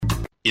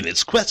In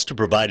its quest to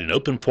provide an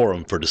open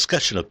forum for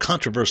discussion of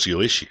controversial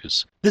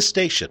issues, this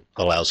station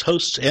allows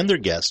hosts and their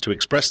guests to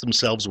express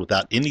themselves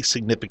without any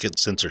significant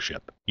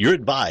censorship. You're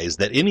advised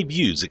that any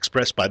views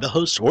expressed by the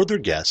hosts or their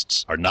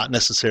guests are not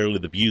necessarily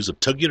the views of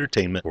Tug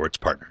Entertainment or its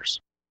partners.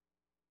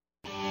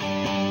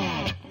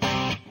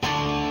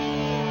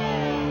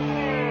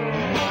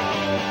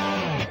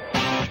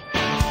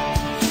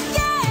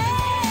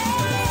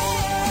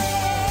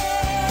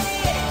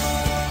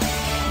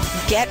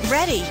 Get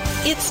ready.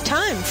 It's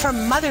time for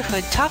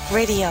Motherhood Talk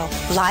Radio,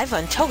 live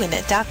on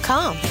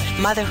Toginet.com.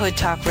 Motherhood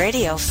Talk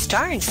Radio,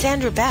 starring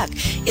Sandra Beck,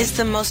 is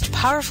the most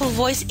powerful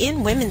voice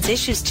in women's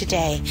issues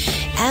today.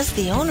 As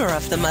the owner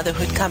of the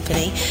Motherhood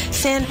Company,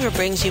 Sandra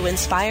brings you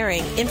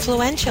inspiring,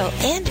 influential,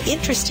 and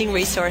interesting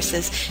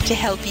resources to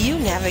help you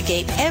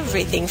navigate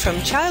everything from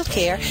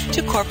childcare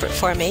to corporate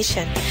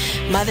formation.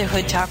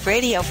 Motherhood Talk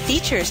Radio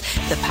features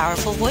the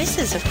powerful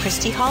voices of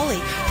Christy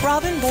Hawley,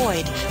 Robin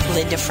Boyd,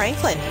 Linda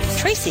Franklin,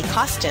 Tracy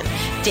Costin,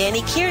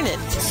 Danny Kiernan,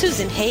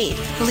 Susan Haid,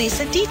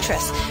 Lisa Dietrich,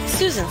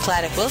 Susan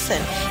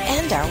Fladdock-Wilson,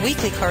 and our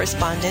weekly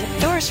correspondent,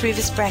 Doris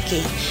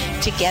Rivas-Brecky.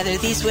 Together,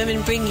 these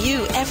women bring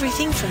you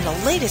everything from the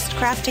latest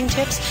crafting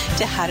tips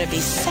to how to be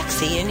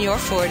sexy in your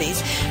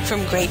 40s,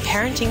 from great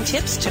parenting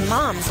tips to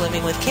moms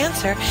living with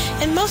cancer,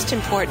 and most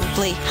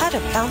importantly, how to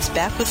bounce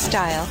back with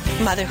style.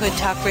 Motherhood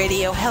Talk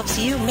Radio helps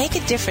you make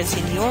a difference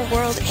in your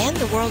world and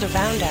the world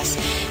around us.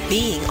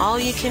 Being all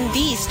you can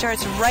be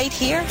starts right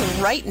here,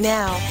 right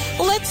now.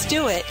 Let's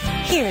do it.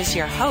 Here's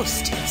your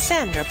host,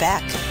 Sandra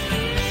Beck.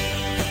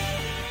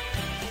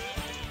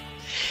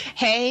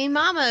 Hey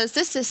mamas,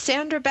 this is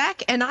Sandra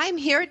Beck, and I'm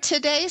here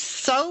today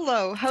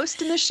solo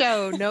hosting the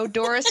show. No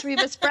Doris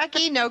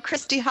Rivas-Brecky, no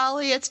Christy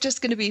Hawley. It's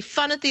just going to be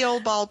fun at the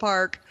old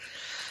ballpark.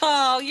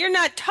 Oh, you're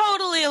not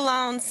totally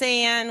alone,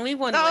 San. We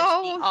wouldn't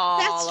let you be all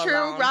that's true,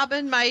 alone.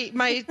 Robin.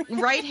 My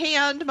right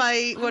hand,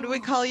 my what do we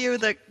call you?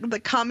 The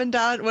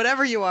commandant,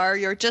 whatever you are.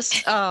 You're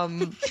just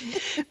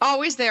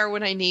always there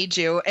when I need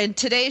you. And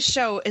today's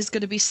show is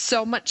going to be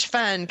so much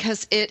fun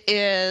because it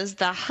is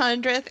the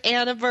 100th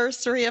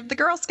anniversary of the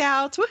Girl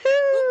Scouts.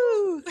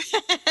 Woohoo!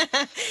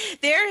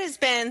 There has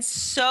been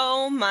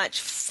so much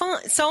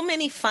fun, so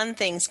many fun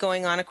things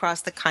going on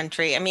across the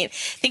country. I mean, I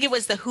think it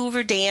was the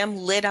Hoover Dam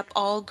lit up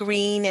all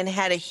green and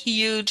had a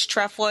huge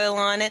trefoil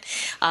on it.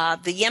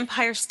 The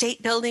Empire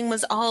State Building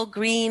was all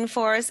green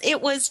for us. It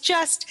was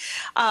just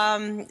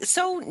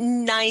so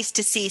nice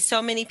to see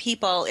so many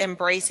people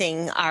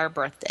embracing our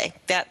birthday.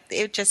 That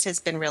it just has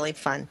been really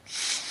fun.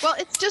 Well,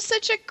 it's just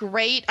such a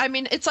great, I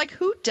mean, it's like,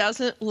 who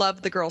doesn't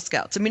love the Girl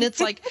Scouts? I mean,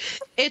 it's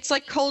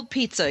like cold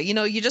pizza. You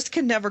know, you just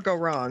can never go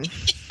wrong.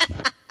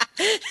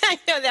 I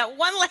know that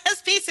one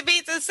last piece of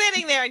pizza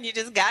sitting there, and you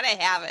just got to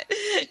have it.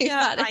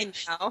 Yeah, I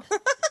know.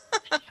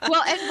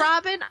 Well, and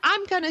Robin,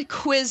 I'm going to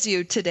quiz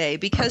you today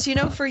because, you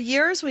know, for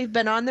years we've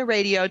been on the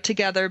radio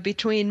together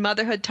between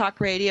Motherhood Talk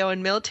Radio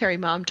and Military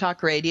Mom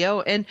Talk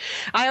Radio. And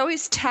I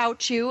always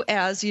tout you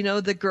as, you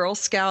know, the Girl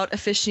Scout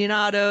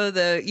aficionado,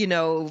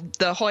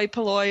 the hoi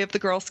polloi of the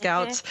Girl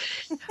Scouts.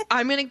 Mm-hmm.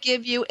 I'm going to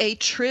give you a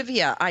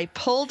trivia. I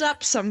pulled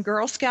up some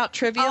Girl Scout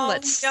trivia.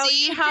 Let's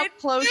see how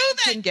close you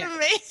can get.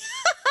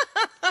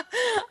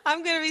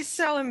 I'm going to be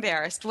so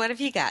embarrassed. What have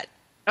you got?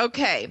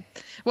 Okay.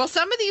 Well,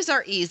 some of these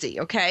are easy,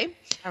 okay?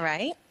 All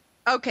right.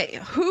 Okay.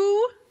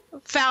 Who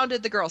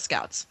founded the Girl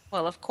Scouts?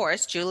 Well, of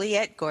course,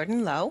 Juliette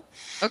Gordon Low.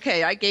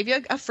 Okay, I gave you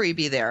a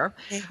freebie there.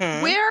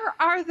 Mm-hmm. Where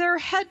are their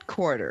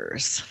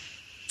headquarters?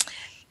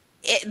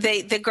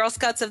 The Girl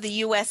Scouts of the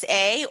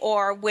USA,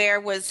 or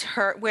where is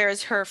her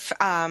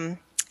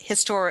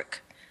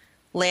historic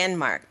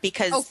landmark?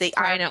 Because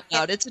crying out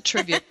loud. It's a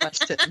trivia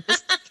question.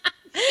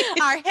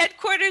 Our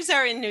headquarters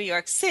are in New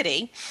York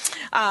City,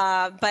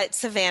 but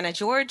Savannah,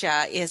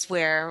 Georgia is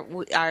where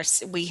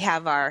we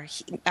have our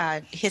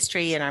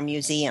history in our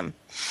museum.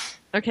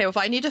 Okay, well, if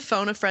I need to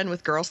phone a friend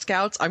with Girl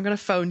Scouts, I'm going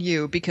to phone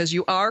you because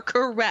you are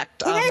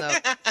correct on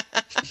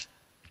those.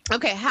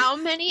 Okay, how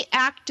many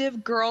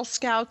active Girl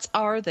Scouts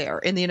are there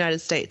in the United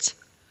States?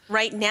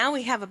 Right now,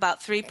 we have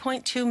about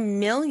 3.2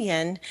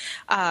 million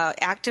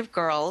active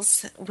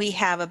girls. We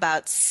have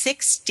about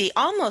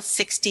almost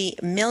 60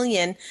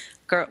 million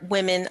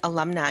women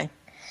alumni.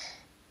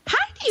 How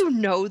do you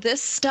know this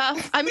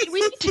stuff? I mean,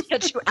 we need to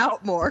get you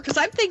out more because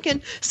I'm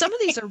thinking some of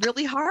these are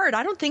really hard.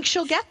 I don't think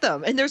she'll get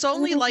them. And there's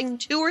only like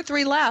 2 or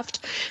 3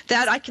 left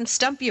that I can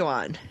stump you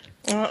on.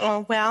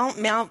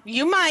 Well,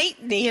 you might.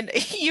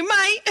 You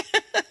might.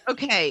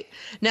 Okay.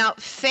 Now,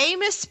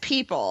 famous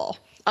people,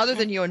 other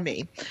than you and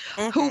me,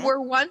 who were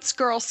once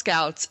Girl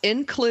Scouts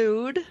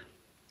include?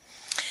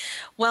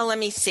 Well, let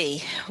me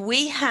see.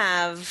 We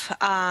have...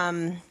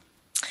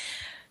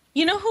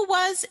 you know who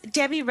was?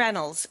 Debbie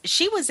Reynolds.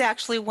 She was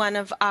actually one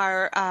of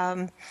our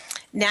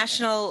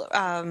national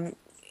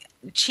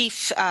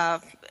chief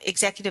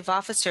executive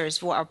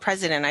officers, or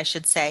president, I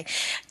should say.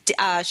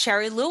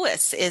 Sherry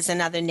Lewis is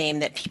another name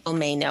that people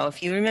may know.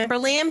 If you remember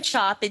Lamb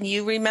Chop and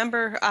you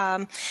remember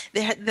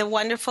the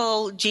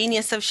wonderful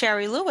genius of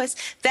Sherry Lewis,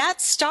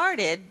 that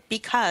started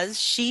because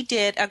she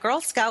did a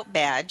Girl Scout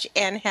badge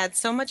and had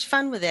so much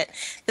fun with it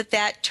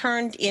that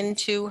turned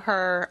into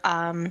her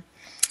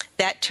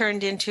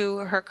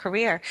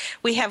career.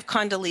 We have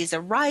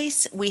Condoleezza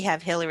Rice, we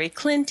have Hillary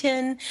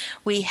Clinton,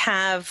 we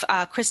have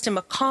Krista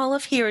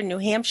McAuliffe here in New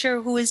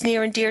Hampshire, who is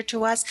near and dear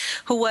to us,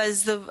 who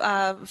was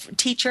the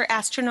teacher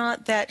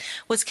astronaut that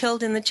was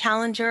killed in the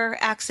Challenger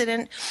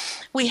accident.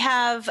 We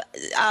have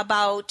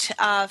about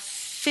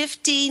almost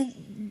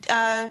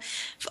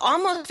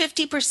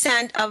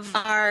 50% of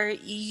our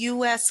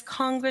U.S.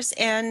 Congress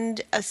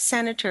and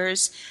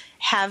senators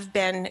have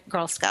been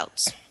Girl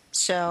Scouts.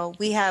 So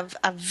we have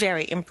a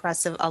very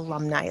impressive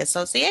alumni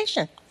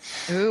association.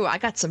 Ooh, I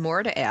got some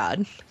more to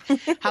add.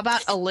 How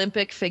about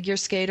Olympic figure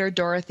skater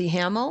Dorothy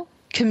Hamill,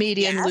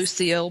 comedian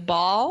Lucille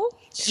Ball?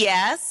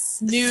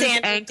 Yes. News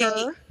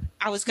anchor.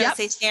 I was going to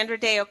say Sandra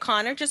Day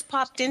O'Connor just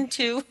popped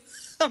into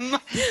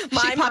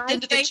my popped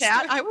into the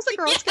chat. I was a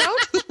Girl Scout.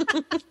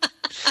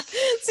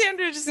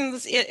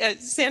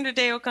 Sandra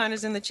Day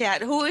O'Connor's in the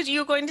chat. Who are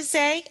you going to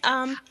say?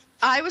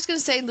 I was going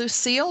to say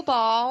Lucille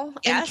Ball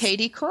and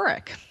Katie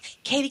Couric.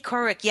 Katie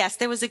Couric, yes.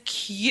 There was a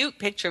cute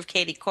picture of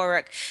Katie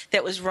Couric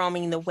that was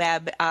roaming the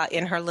web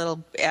in her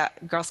little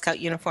Girl Scout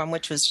uniform,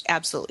 which was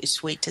absolutely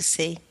sweet to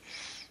see.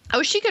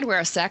 Oh, she could wear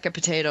a sack of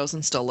potatoes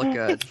and still look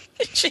good.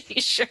 She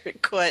sure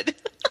could.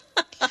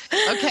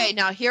 Okay,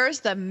 now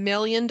here's the $1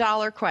 million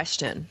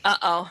question.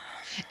 Uh-oh.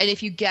 And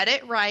if you get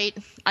it right,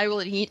 I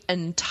will eat an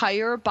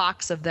entire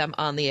box of them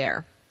on the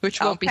air, which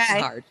won't be too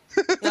hard.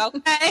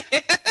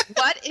 Okay.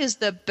 What is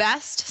the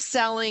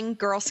best-selling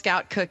Girl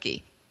Scout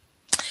cookie?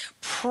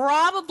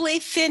 Probably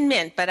Thin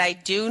Mint, but I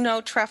do know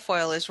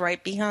trefoil is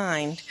right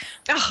behind.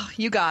 Oh,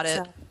 you got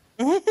it.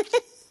 So.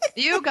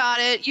 You got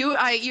it.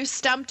 You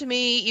stumped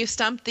me. You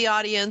stumped the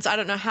audience. I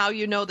don't know how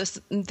you know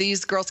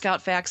these Girl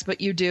Scout facts, but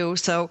you do.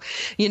 So,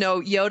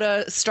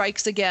 Yoda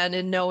strikes again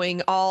in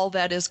knowing all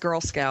that is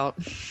Girl Scout,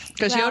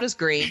 because Yoda's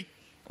green.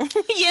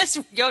 Yes,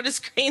 Yoda's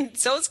green.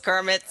 So is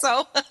Kermit.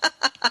 So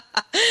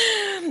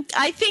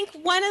I think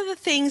one of the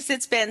things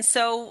that's been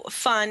so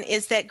fun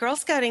is that Girl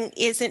Scouting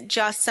isn't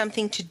just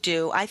something to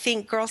do. I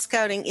think Girl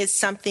Scouting is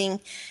something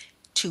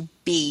to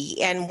be.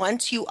 And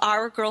once you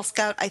are a Girl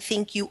Scout, I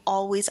think you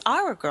always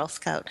are a Girl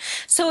Scout.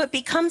 So it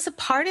becomes a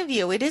part of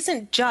you. It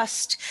isn't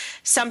just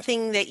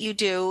something that you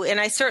do. And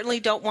I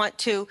certainly don't want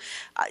to,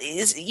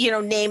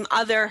 name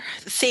other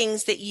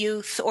things that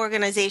youth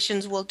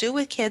organizations will do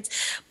with kids,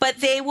 but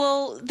they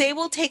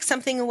will take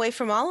something away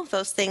from all of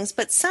those things.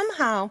 But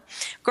somehow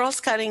Girl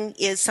Scouting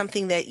is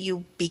something that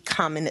you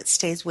become, and it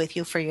stays with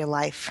you for your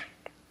life.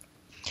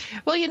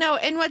 Well,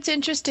 and what's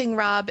interesting,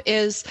 Rob,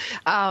 is,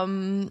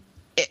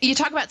 you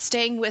talk about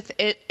staying with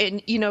it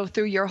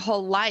through your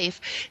whole life.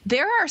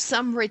 There are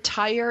some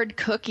retired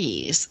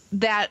cookies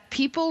that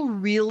people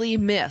really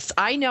miss.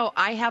 I know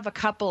I have a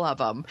couple of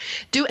them.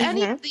 Do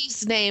any of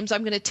these names,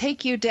 I'm going to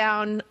take you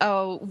down,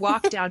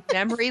 walk down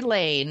memory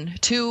lane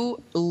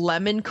to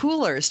lemon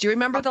coolers. Do you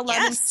remember the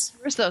lemon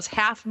coolers, those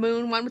Half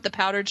Moon one with the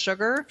powdered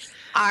sugar?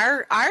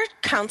 Our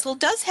council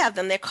does have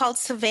them. They're called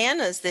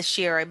Savannahs this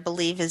year, I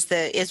believe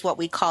is what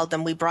we called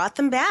them. We brought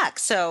them back.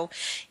 So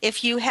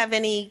if you have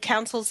any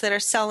councils that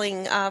are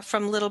selling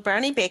from Little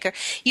Brownie Baker,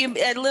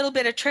 a little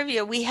bit of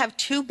trivia, we have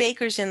 2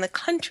 bakers in the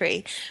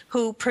country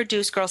who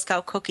produce Girl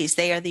Scout cookies.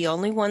 They are the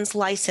only ones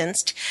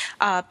licensed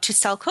to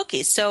sell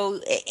cookies. So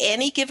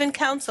any given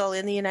council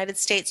in the United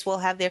States will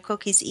have their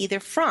cookies either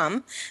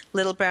from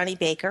Little Brownie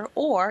Baker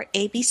or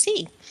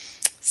ABC.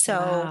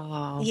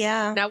 So,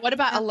 yeah. Now, what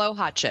about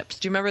Aloha chips?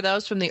 Do you remember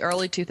those from the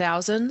early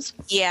 2000s?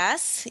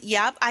 Yes.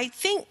 Yep.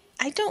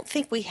 I don't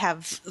think we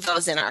have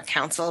those in our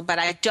council, but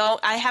I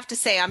have to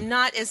say I'm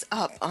not as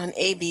up on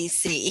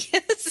ABC.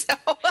 So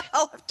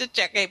I'll have to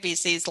check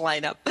ABC's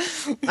lineup.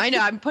 I know,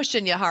 I'm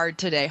pushing you hard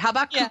today. How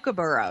about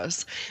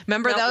kookaburras?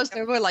 Remember those?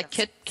 They were like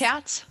Kit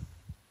Kats?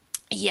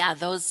 Yeah,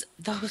 those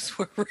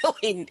were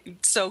really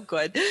so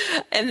good.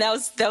 And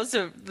those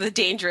are the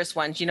dangerous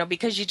ones,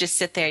 because you just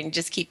sit there and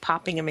just keep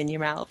popping them in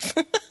your mouth.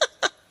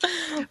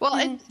 Well,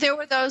 and there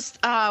were those,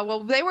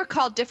 they were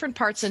called different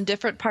parts in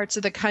different parts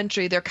of the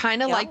country. They're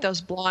kind of like those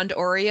blonde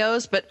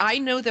Oreos, but I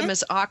know them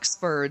as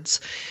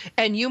Oxfords,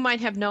 and you might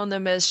have known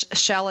them as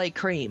Chalet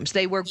Creams.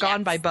 They were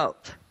gone by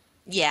both.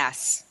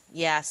 Yes.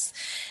 Yes,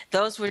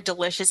 those were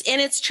delicious. And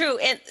it's true.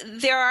 And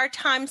there are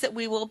times that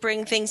we will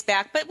bring things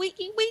back, but we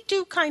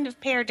do kind of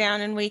pare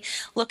down and we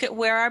look at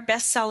where our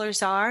best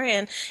sellers are.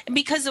 And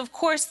because, of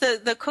course,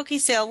 the cookie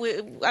sale,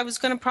 I was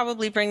going to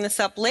probably bring this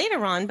up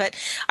later on, but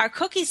our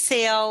cookie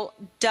sale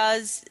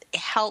does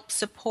help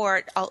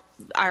support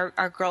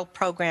our girl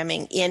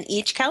programming in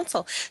each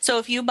council. So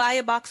if you buy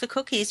a box of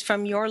cookies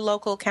from your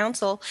local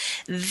council,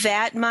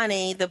 that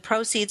money, the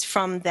proceeds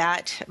from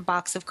that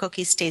box of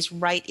cookies stays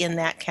right in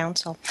that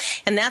council.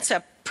 And that's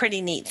a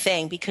pretty neat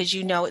thing because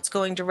it's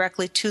going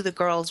directly to the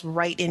girls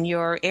right in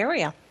your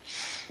area.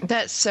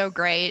 That's so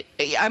great.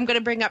 I'm going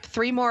to bring up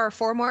 4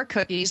 more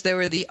cookies. There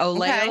were the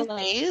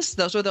Olays.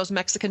 Those were those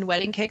Mexican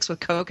wedding cakes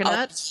with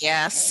coconuts. Oh,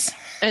 yes.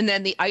 And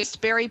then the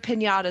iced berry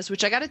pinatas,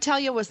 which I got to tell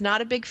you was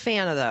not a big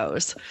fan of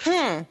those.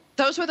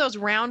 Those were those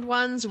round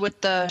ones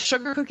with the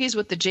sugar cookies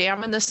with the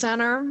jam in the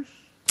center.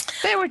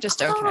 They were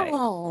just okay.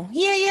 Oh,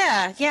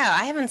 yeah.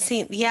 I haven't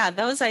seen. Yeah,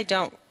 those I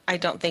don't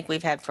think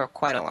we've had for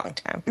quite a long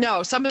time.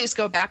 No, some of these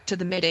go back to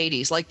the mid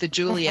 '80s, like the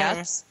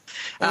Juliets.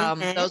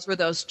 Those were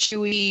those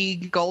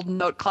chewy golden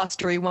oat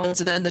clustery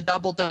ones, and then the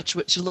double Dutch,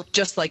 which looked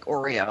just like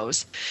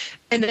Oreos.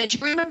 And then do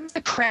you remember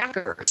the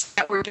crackers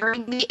that were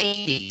during the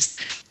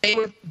 '80s? They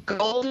were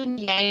golden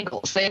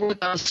Yangles. They were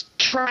those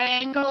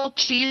triangle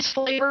cheese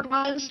flavored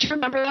ones. Do you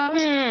remember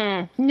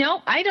those?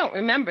 No, I don't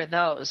remember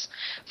those.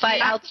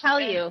 But I'll tell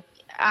you,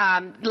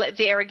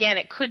 there again,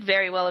 it could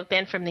very well have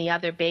been from the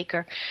other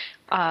baker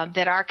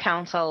that our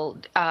council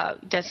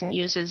doesn't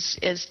use.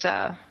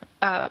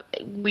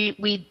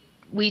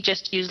 We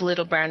just use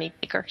Little Brownie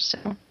Baker. So.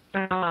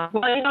 Well,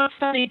 it's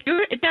funny.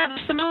 Do it have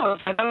Samoas?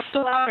 Are those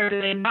still out, or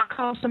do they not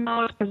call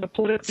Samoas because of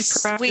politically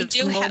correct? We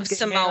do have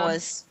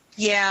Samoas.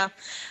 Yeah.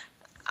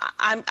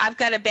 I've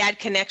got a bad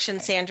connection,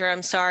 Sandra.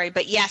 I'm sorry.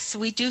 But yes,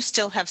 we do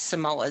still have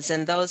Samoas,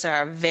 and those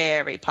are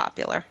very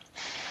popular.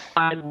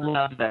 I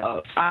love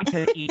those. I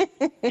could eat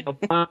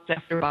box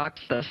after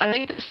box of those. I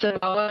think the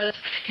Samoas,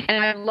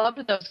 and I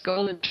loved those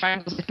golden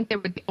triangles. I think they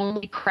were the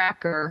only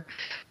cracker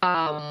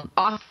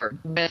offered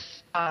with.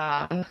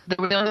 They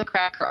were the only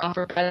cracker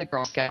offered by the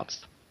Girl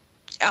Scouts.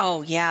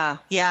 Oh yeah.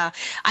 I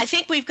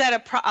think we've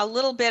got a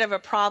little bit of a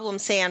problem,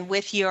 Sam,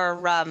 with your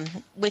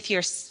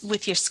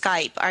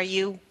Skype. Are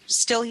you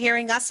still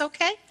hearing us?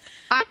 Okay.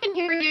 I can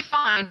hear you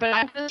fine, but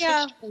I'm going to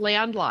switch to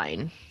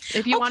landline.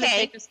 If you want to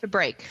take us to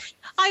break.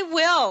 I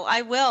will.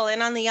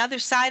 And on the other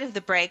side of the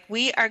break,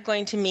 we are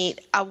going to meet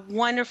a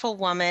wonderful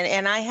woman.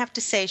 And I have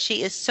to say,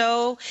 she is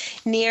so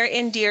near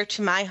and dear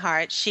to my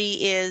heart.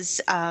 She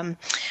is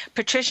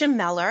Patricia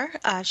Mellor.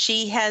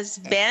 She has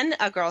been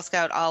a Girl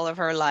Scout all of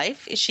her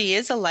life. She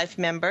is a life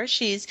member.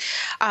 She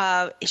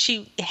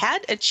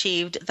had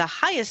achieved the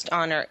highest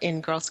honor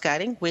in Girl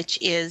Scouting, which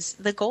is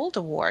the Gold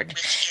Award.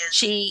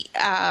 She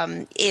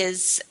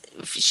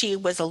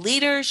was a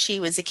leader. She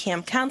was a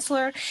camp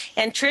counselor,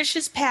 and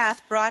Tricia's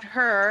path brought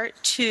her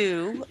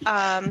to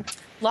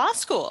law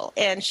school.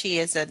 And she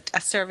is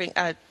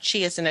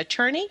she is an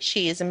attorney.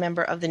 She is a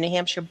member of the New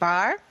Hampshire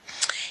Bar,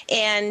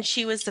 and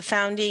she was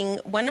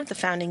one of the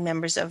founding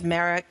members of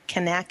Mara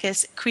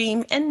Kanakis,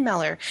 Cream, and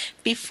Mellor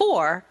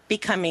before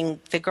becoming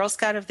the Girl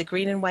Scout of the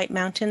Green and White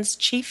Mountains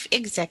Chief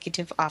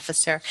Executive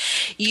Officer.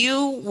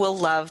 You will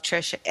love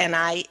Tricia and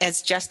I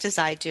just as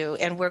I do,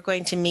 and we're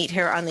going to meet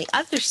her on the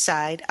other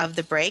side of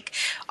the break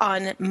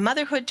on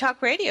Motherhood Talk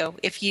Radio.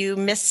 If you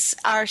miss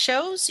our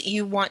shows,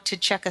 you want to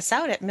check us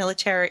out at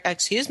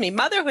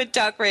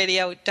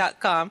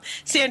motherhoodtalkradio.com.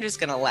 Sandra's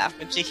going to laugh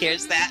when she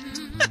hears that.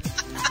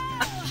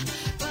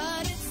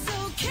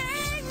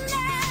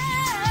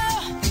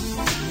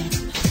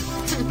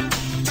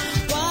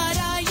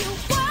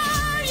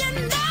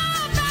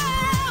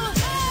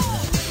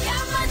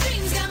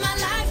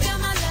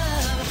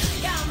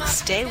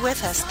 Stay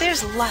with us.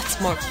 There's lots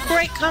more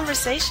great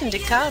conversation to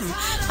come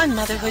on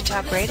Motherhood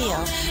Talk Radio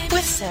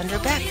with Sandra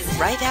Beck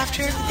right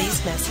after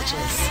these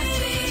messages.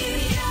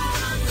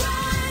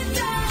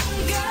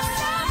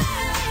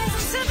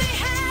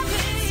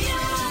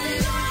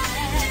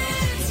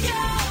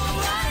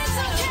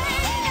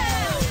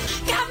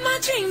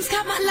 Dreams,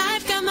 got my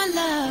life, got my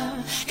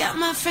love, got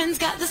my friends,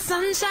 got the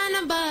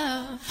sunshine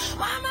above.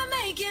 Why am I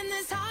making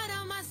this hard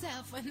on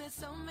myself when there's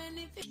so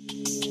many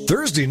people?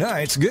 Thursday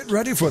nights, get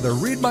ready for the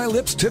Read My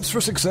Lips Tips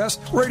for Success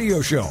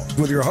radio show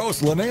with your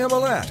host, Linnea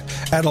Millett,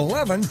 at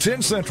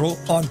 11:10 Central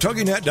on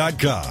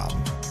TogiNet.com.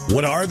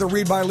 What are the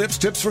Read My Lips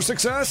Tips for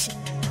Success?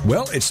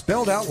 Well, it's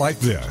spelled out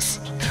like this.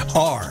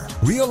 R,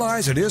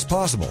 realize it is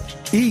possible.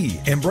 E,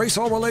 embrace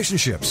all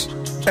relationships.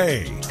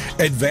 A,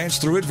 advance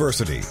through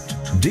adversity.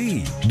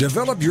 D,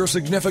 develop your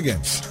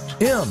significance.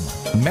 M,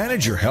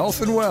 manage your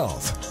health and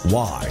wealth.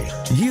 Y,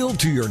 yield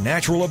to your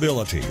natural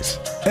abilities.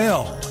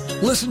 L,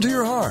 listen to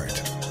your heart.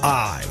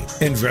 I,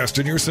 invest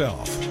in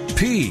yourself.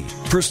 P,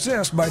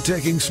 persist by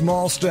taking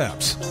small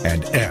steps.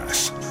 And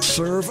S,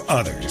 serve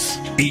others.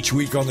 Each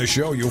week on the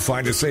show, you'll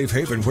find a safe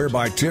haven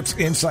whereby tips,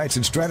 insights,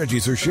 and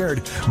strategies are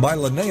shared by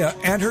Linnea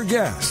and her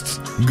guests.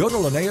 Go to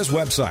Linnea's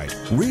website,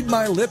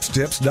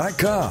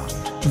 readmylipstips.com.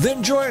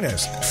 Then join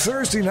us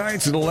Thursday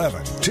nights at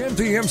 10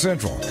 p.m.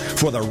 Central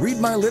for the Read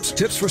My Lips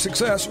Tips for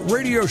Success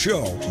radio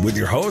show with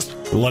your host,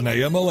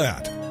 Linnea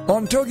Millett,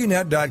 on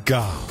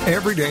TogiNet.com.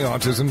 Everyday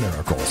Autism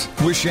Miracles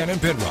with Shannon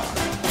Penrod.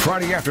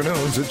 Friday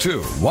afternoons at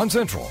 1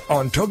 Central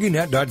on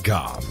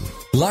TogiNet.com.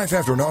 Life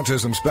after an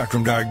autism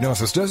spectrum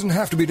diagnosis doesn't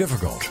have to be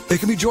difficult. It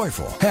can be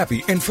joyful,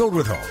 happy, and filled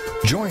with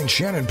hope. Join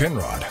Shannon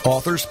Penrod,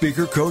 author,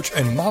 speaker, coach,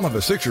 and mom of a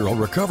 6-year-old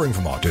recovering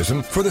from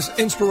autism, for this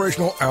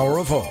inspirational hour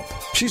of hope.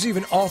 She's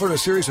even authored a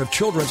series of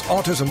children's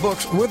autism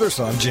books with her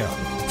son, Jim.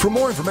 For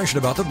more information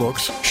about the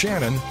books,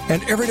 Shannon,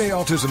 and Everyday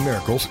Autism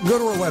Miracles, go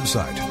to her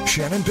website,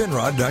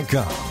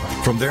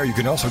 shannonpenrod.com. From there, you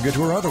can also get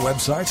to her other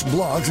websites,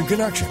 blogs, and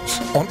connections.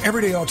 On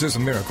Everyday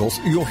Autism Miracles,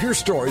 you'll hear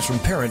stories from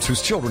parents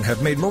whose children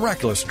have made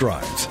miraculous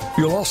strides.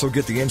 You'll also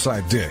get the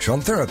inside dish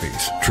on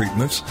therapies,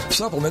 treatments,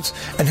 supplements,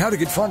 and how to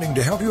get funding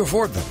to help you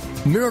afford them.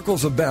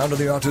 Miracles abound in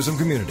the autism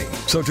community,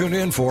 so tune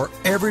in for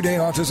Everyday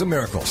Autism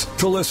Miracles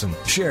to listen,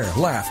 share,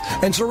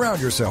 laugh, and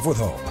surround yourself with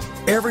hope.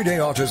 Everyday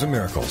Autism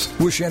Miracles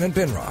with Shannon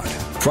Penrod.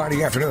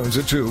 Friday afternoons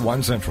at 2,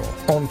 1 Central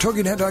on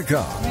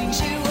TogiNet.com.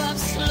 Brings you up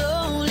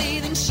slowly,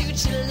 then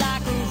shoots you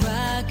like a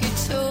rocket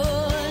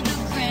toward the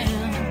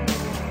ground.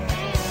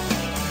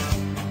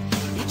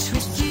 It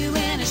twists you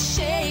and it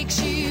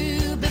shakes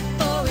you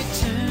before it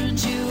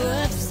turns you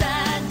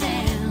upside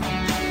down.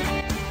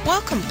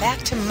 Welcome back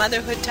to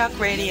Motherhood Talk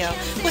Radio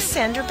with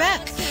Sandra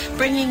Beck,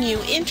 bringing you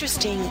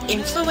interesting,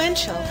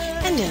 influential,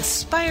 and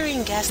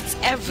inspiring guests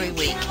every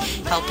week,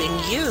 helping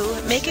you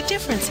make a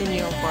difference in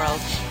your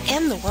world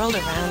and the world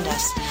around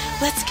us.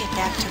 Let's get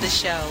back to the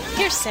show.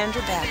 Here's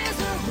Sandra Beck.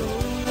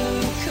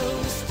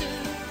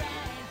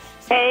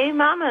 Hey,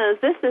 mamas,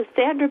 this is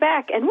Sandra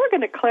Beck, and we're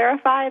going to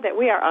clarify that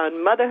we are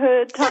on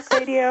Motherhood Talk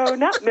Radio,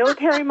 not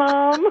Military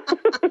Mom.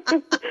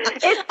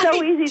 It's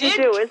so easy to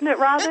do, isn't it,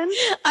 Robin?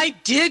 I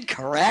did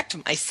correct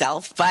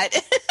myself,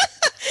 but...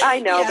 I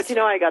know, yes. but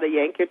I got to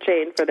yank your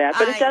chain for that.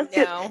 But it does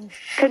get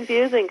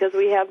confusing because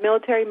we have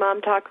Military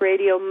Mom Talk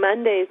Radio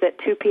Mondays at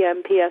 2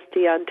 p.m. PST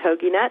on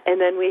TogiNet,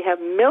 and then we have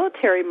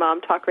Military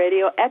Mom Talk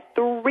Radio at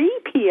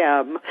 3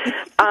 p.m.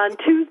 on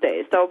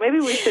Tuesdays. So maybe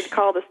we should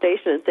call the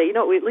station and say,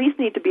 we at least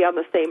need to be on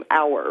the same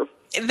hour.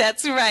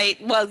 That's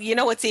right. Well,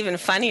 what's even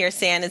funnier,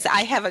 San, is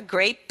I have a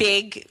great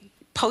big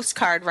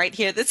postcard right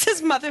here that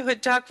says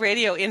Motherhood Talk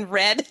Radio in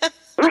red.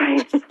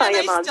 Right. I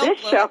am on this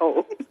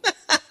show.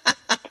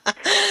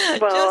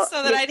 Well, just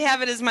so that I'd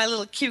have it as my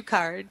little cue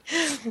card.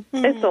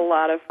 It's a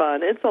lot of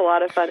fun. It's a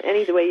lot of fun,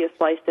 any way you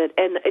sliced it.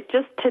 And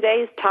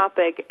today's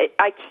topic,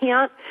 I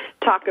can't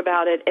talk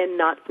about it and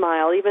not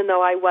smile. Even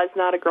though I was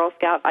not a Girl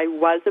Scout, I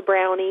was a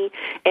Brownie,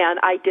 and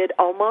I did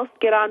almost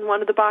get on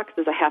one of the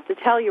boxes. I have to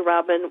tell you,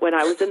 Robin, when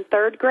I was in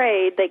 3rd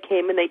grade, they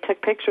came and they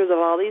took pictures of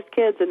all these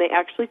kids, and they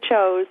actually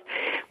chose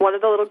one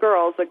of the little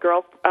girls, a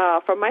girl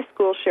from my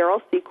school,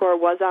 Cheryl Secor,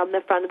 was on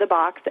the front of the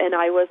box, and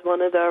I was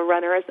one of the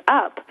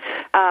runners-up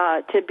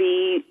to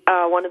be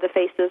one of the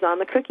faces on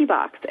the cookie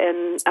box.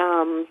 And,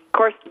 of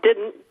course,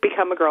 didn't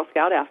become a Girl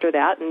Scout after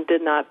that and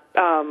did not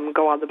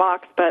go on the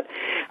box. But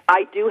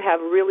I do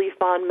have really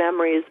fond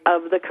memories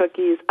of the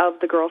cookies, of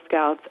the Girl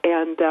Scouts,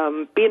 and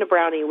being a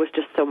Brownie was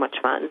just so much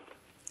fun.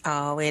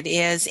 Oh, it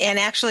is. And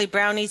actually,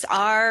 Brownies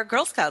are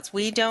Girl Scouts.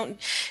 We don't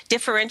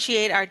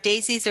differentiate our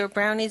daisies or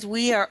Brownies.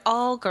 We are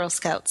all Girl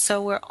Scouts.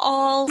 So we're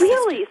all...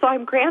 Really? So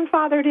I'm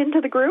grandfathered into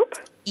the group?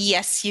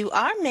 Yes, you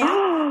are, ma'am.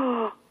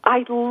 Oh,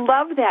 I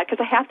love that, because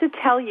I have to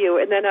tell you,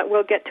 and then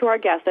we'll get to our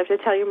guest. I have to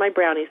tell you my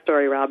Brownie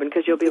story, Robin,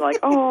 because you'll be like,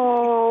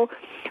 oh...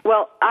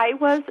 Well, I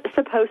was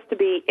supposed to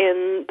be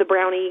in the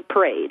Brownie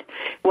parade.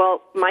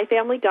 Well, my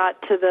family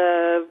got to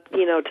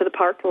the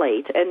park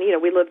late, and,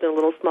 we lived in a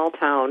little small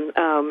town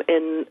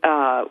in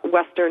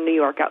western New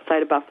York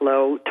outside of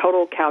Buffalo,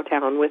 total cow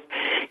town with,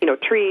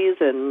 trees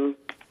and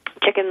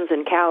chickens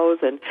and cows,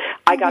 and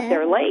I got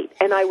there late,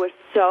 and I was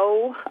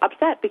so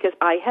upset because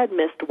I had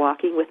missed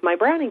walking with my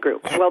Brownie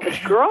group. Well, the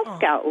Girl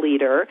Scout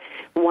leader,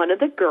 one of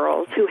the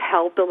girls who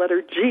held the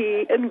letter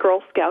G in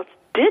Girl Scouts,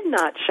 did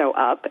not show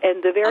up,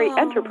 and the very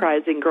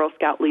enterprising Girl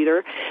Scout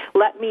leader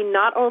let me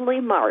not only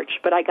march,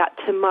 but I got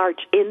to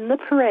march in the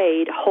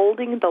parade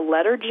holding the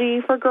letter G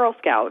for Girl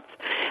Scouts,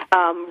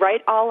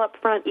 right all up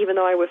front, even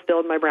though I was still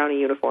in my Brownie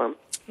uniform.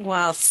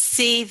 Well,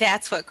 see,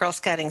 that's what Girl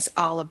Scouting's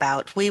all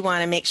about. We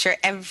want to make sure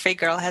every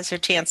girl has her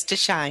chance to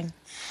shine.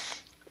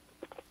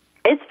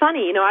 It's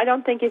funny, I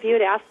don't think if you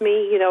had asked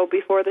me,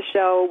 before the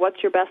show,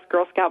 what's your best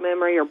Girl Scout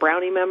memory or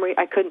Brownie memory,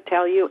 I couldn't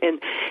tell you,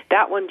 and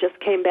that one just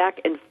came back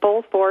in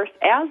full force,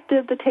 as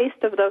did the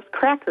taste of those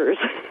crackers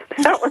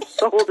that were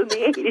sold in the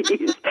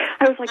 80s.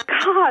 I was like,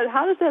 God,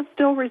 how does that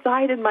still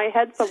reside in my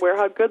head somewhere,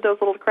 how good those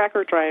little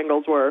cracker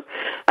triangles were?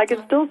 I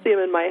can still see them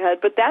in my head,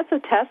 but that's a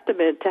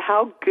testament to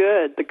how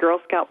good the Girl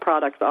Scout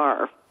products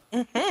are.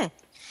 Mm-hmm.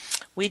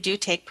 We do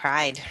take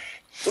pride.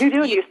 You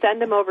do. You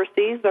send them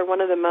overseas. They're one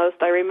of the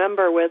most, I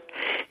remember with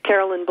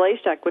Carolyn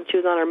Blashek when she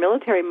was on our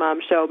Military Mom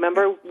show,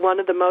 remember one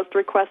of the most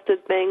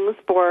requested things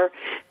for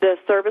the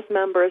service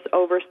members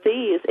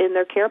overseas in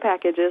their care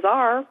packages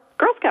are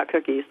Girl Scout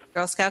cookies.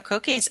 Girl Scout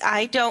cookies.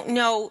 I don't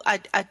know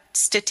a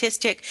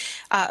statistic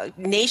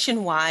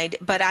nationwide,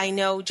 but I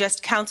know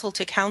just council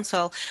to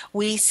council,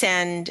 we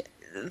send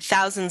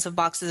thousands of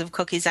boxes of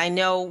cookies. I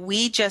know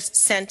we just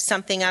sent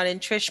something out,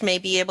 and Trish may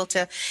be able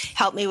to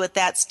help me with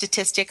that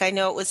statistic. I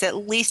know it was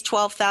at least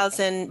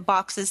 12,000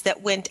 boxes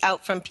that went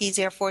out from Pease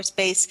Air Force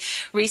Base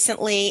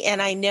recently,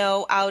 and I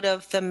know out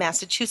of the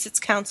Massachusetts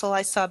Council,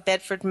 I saw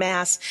Bedford,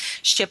 Mass.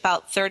 ship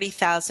out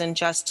 30,000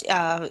 just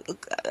a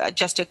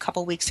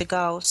couple weeks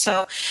ago.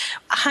 So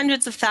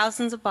hundreds of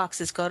thousands of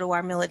boxes go to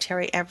our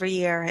military every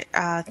year,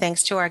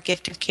 thanks to our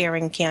Gift of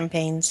Caring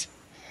campaigns.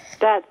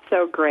 That's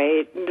so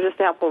great. Just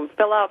help them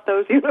fill out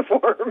those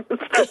uniforms.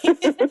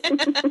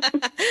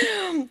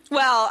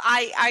 Well,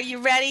 are you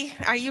ready?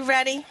 Are you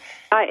ready?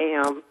 I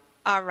am.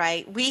 All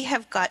right. We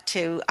have got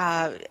to,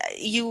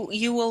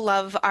 you will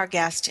love our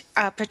guest.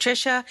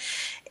 Patricia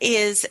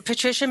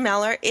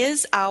Mellor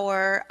is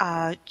our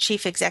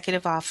Chief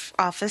Executive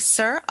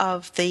Officer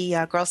of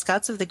the Girl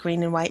Scouts of the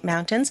Green and White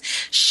Mountains.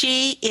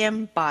 She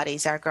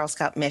embodies our Girl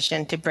Scout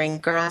mission to bring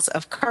girls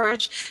of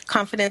courage,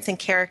 confidence, and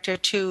character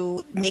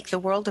to make the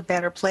world a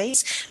better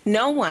place.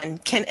 No one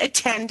can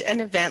attend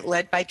an event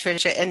led by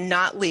Tricia and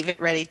not leave it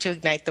ready to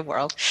ignite the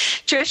world.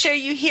 Tricia, are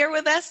you here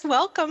with us?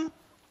 Welcome.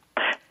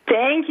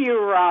 Thank you,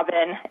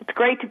 Robin. It's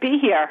great to be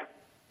here.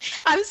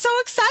 I'm so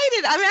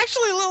excited. I'm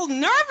actually a little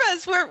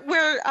nervous.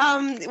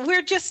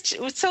 We're just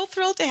so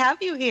thrilled to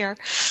have you here.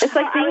 It's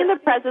like being in the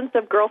presence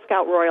of Girl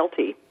Scout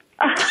royalty.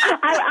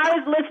 I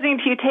was listening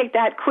to you take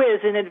that quiz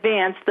in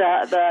advance,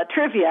 the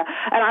trivia,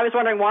 and I was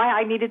wondering why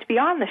I needed to be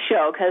on the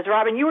show, because,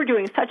 Robin, you were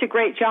doing such a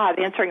great job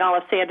answering all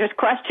of Sandra's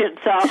questions,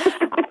 so I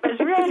was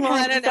really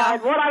trying to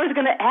decide what I was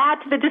going to add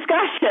to the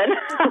discussion.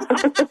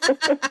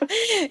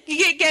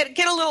 You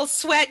get a little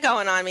sweat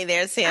going on me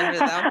there, Sandra,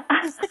 though.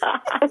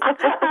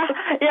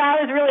 Yeah,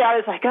 I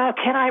was like, oh,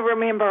 can I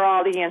remember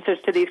all the answers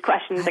to these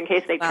questions in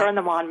case they turn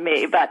them on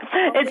me? But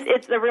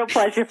it's a real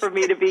pleasure for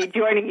me to be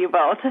joining you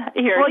both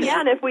here. Well,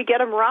 yeah, and if we get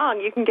them wrong,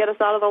 you can get us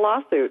out of the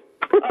lawsuit.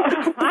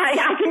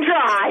 I can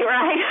try,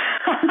 right?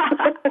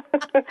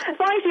 As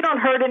long as you don't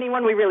hurt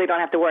anyone, we really don't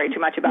have to worry too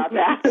much about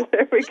that.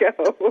 There we go.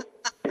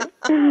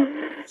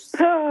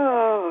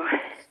 Oh.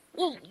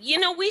 Well,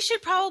 we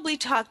should probably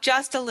talk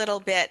just a little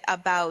bit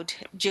about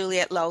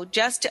Juliette Lowe,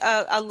 just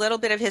a little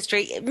bit of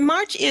history.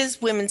 March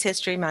is Women's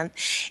History Month,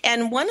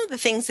 and one of the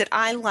things that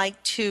I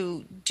like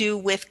to do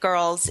with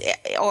girls,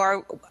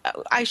 or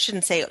I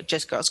shouldn't say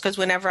just girls, because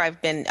whenever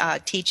I've been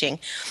teaching,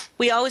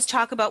 we always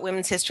talk about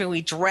women's history.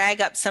 We drag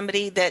up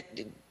somebody that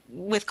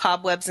with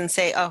cobwebs and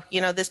say, oh,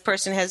 this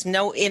person has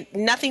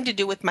nothing to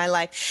do with my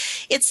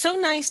life. It's so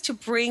nice to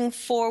bring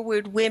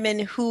forward women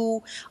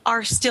who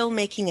are still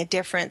making a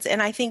difference.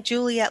 And I think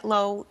Juliette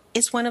Lowe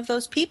is one of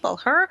those people.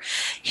 Her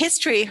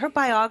history, her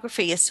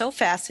biography is so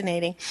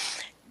fascinating.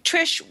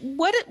 Trish,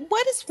 what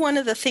is one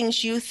of the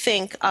things you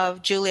think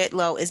of Juliette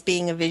Lowe as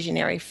being a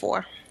visionary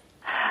for?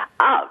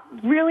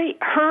 Really,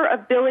 her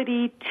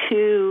ability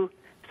to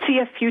see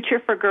a future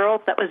for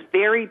girls that was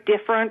very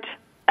different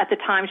at the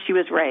time she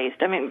was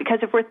raised. I mean, because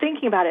if we're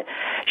thinking about it,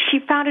 she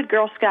founded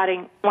Girl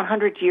Scouting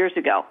 100 years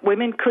ago.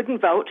 Women couldn't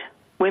vote.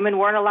 Women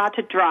weren't allowed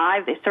to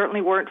drive. They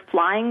certainly weren't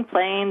flying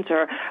planes,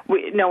 or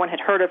no one had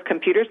heard of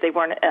computers. They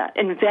weren't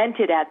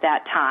invented at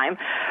that time.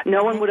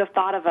 No one would have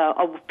thought of a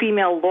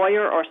female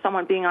lawyer or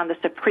someone being on the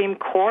Supreme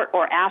Court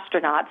or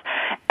astronauts.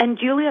 And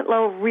Juliette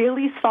Lowe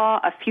really saw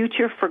a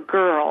future for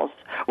girls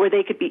where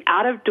they could be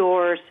out of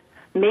doors,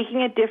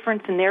 making a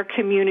difference in their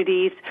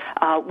communities.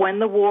 When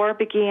the war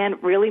began,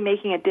 really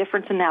making a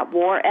difference in that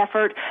war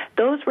effort.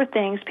 Those were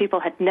things people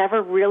had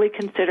never really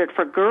considered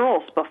for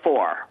girls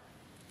before.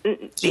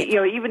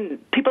 Even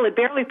people had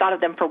barely thought of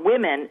them for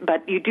women,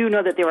 but you do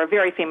know that there were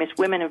very famous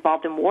women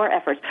involved in war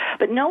efforts.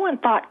 But no one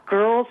thought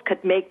girls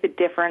could make the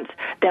difference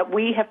that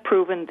we have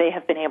proven they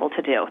have been able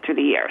to do through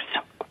the years.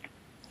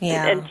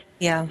 Yeah.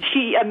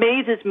 She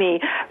amazes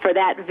me for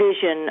that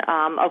vision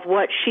of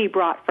what she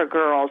brought for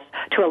girls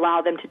to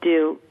allow them to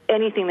do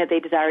anything that they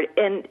desired,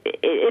 and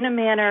in a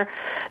manner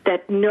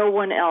that no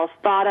one else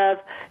thought of.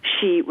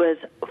 She was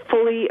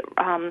fully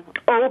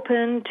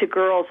open to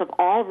girls of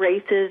all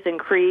races and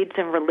creeds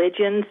and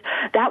religions.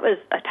 That was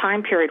a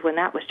time period when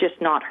that was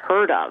just not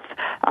heard of.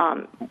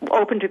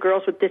 Open to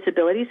girls with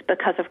disabilities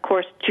because, of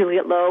course,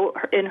 Juliette Lowe,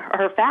 in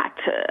her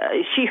fact,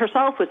 she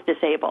herself was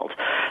disabled.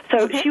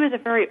 So she was a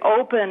very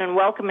open and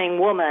welcoming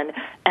woman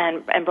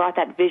and brought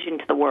that vision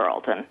to the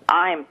world, and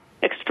I'm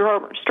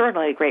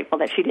extraordinarily grateful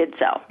that she did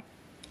so.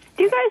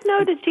 Do you guys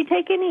know, did she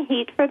take any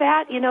heat for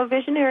that?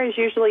 Visionaries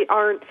usually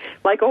aren't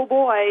like, oh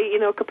boy,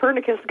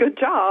 Copernicus, good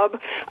job.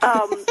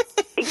 Do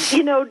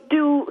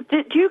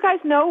you guys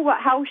know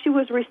how she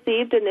was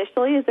received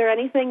initially? Is there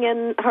anything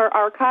in her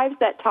archives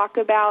that talk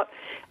about,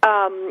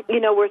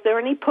 was there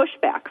any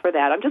pushback for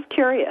that? I'm just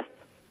curious.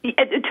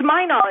 To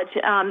my knowledge,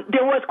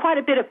 there was quite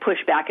a bit of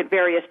pushback at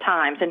various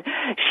times, and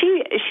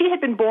she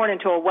had been born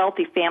into a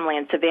wealthy family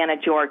in Savannah,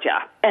 Georgia,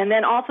 and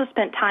then also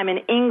spent time in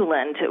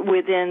England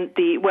within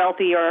the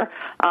wealthier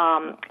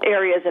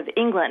areas of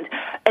England.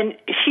 And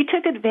she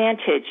took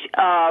advantage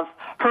of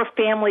her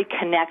family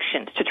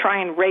connections to try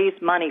and raise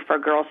money for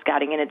Girl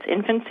Scouting in its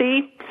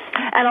infancy,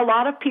 and a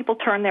lot of people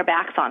turned their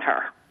backs on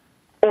her.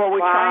 or would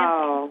try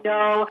and say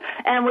no,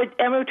 and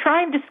would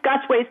try and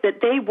discuss ways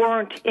that they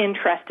weren't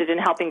interested in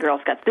helping Girl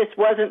Scouts. This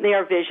wasn't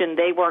their vision.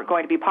 They weren't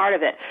going to be part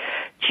of it.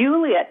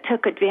 Juliet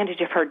took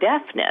advantage of her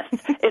deafness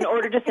in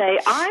order to say,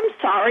 I'm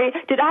sorry,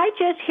 did I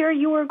just hear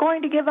you were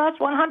going to give us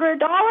 $100?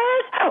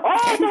 Oh,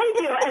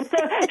 thank you. And so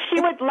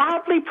she would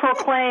loudly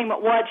proclaim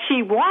what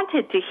she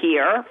wanted to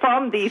hear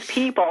from these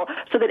people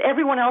so that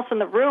everyone else in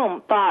the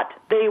room thought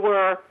they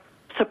were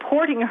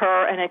supporting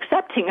her and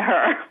accepting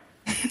her.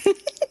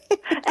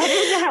 And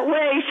in that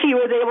way, she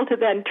was able to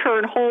then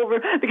turn whole,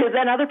 because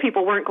then other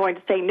people weren't going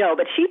to say no.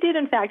 But she did,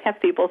 in fact, have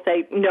people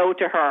say no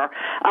to her,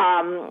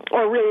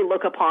 or really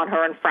look upon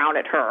her and frown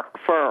at her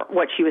for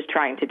what she was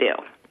trying to do.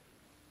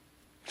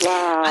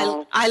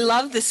 Wow. I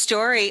love the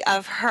story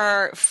of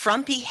her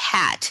frumpy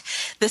hat.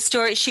 The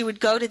story, she would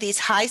go to these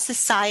high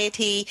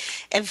society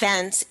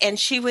events and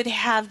she would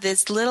have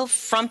this little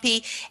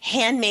frumpy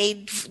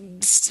handmade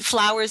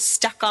flowers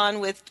stuck on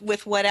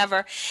with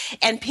whatever,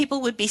 and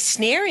people would be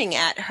sneering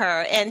at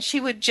her, and she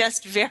would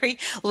just very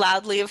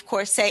loudly, of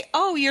course, say,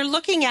 oh, you're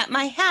looking at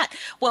my hat.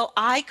 Well,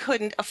 I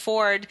couldn't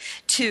afford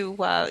to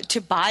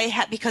buy a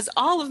hat because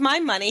all of my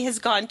money has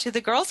gone to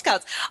the Girl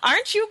Scouts.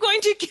 Aren't you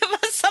going to give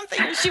us something?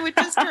 And she would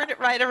just turn it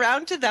right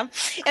around to them.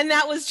 And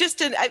that was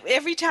just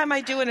every time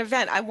I do an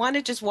event, I want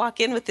to just walk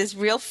in with this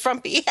real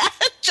frumpy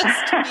hat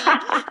just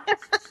to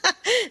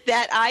be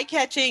that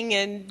eye-catching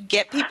and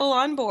get people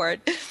on board.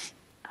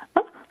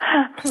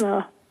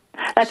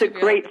 That's a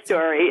great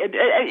story.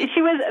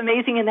 She was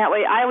amazing in that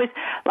way. I always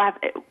laugh.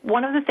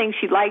 One of the things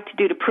she liked to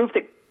do to prove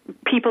that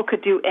people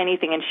could do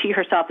anything, and she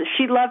herself, is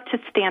she loved to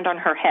stand on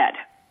her head.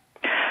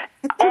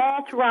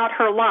 All throughout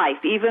her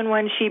life, even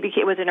when she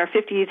was in her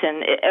 50s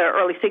and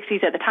early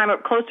 60s, at the time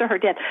close to her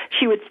death,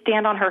 she would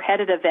stand on her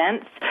head at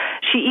events.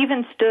 She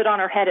even stood on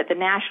her head at the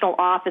national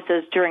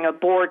offices during a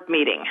board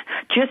meeting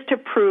just to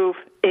prove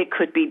it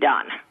could be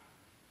done.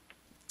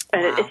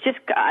 And wow. It's just,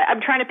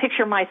 I'm trying to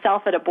picture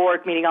myself at a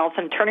board meeting all of a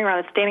sudden turning around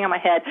and standing on my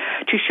head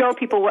to show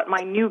people what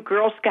my new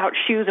Girl Scout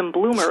shoes and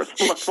bloomers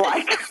look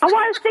like. Oh,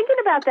 I was thinking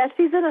about that.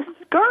 She's in a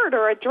skirt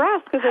or a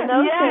dress, because in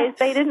those days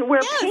they didn't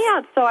wear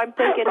pants. So I'm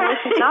thinking, well,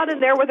 she's not in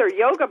there with her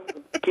yoga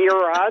gear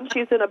on.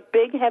 She's in a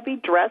big, heavy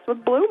dress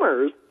with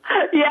bloomers.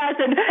 Yes,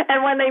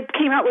 and when they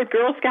came out with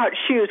Girl Scout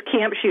shoes,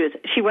 camp shoes,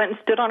 she went and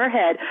stood on her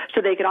head so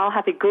they could all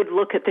have a good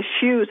look at the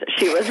shoes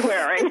she was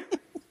wearing.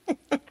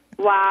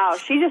 Wow,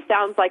 she just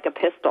sounds like a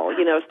pistol,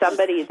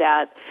 somebody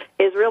that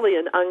is really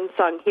an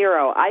unsung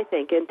hero, I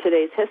think, in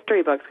today's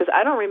history books, because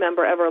I don't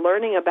remember ever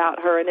learning about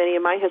her in any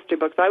of my history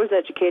books. I was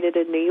educated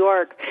in New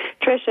York.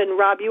 Trish and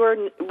Rob, you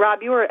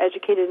were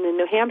educated in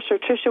New Hampshire.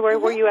 Tricia, where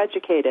were you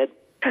educated?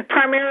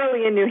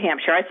 Primarily in New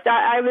Hampshire. I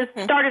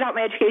started out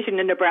my education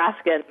in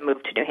Nebraska and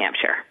moved to New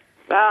Hampshire.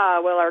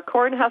 Well, our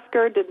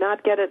Cornhusker did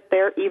not get it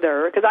there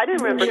either, because I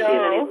didn't remember seeing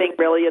anything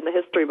really in the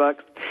history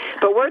books.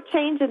 But we're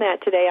changing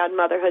that today on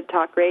Motherhood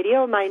Talk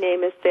Radio. My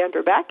name is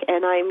Sandra Beck,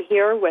 and I'm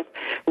here with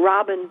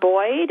Robin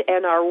Boyd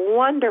and our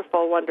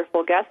wonderful,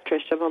 wonderful guest,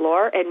 Patricia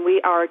Mellor, and we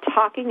are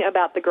talking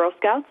about the Girl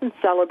Scouts and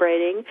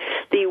celebrating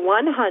the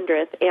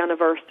 100th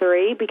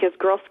anniversary, because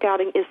Girl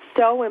Scouting is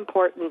so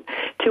important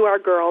to our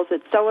girls.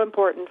 It's so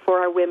important for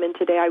our women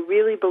today. I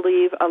really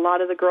believe a lot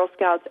of the Girl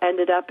Scouts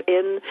ended up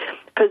in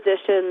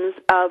positions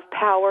of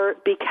power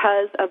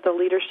because of the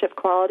leadership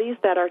qualities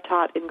that are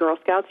taught in Girl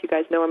Scouts. You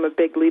guys know I'm a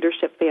big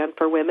leadership fan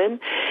for women.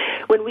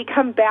 When we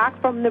come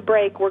back from the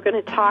break, we're going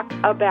to talk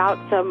about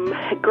some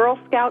Girl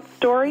Scout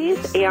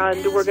stories,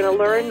 and we're going to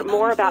learn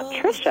more about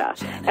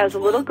Tricia as a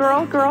little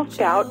Girl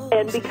Scout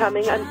and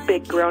becoming a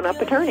big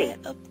grown-up attorney.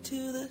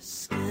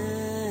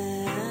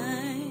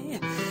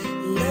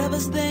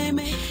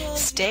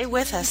 Stay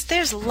with us.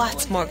 There's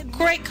lots more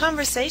great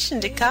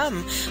conversation to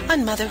come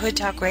on Motherhood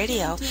Talk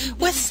Radio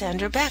with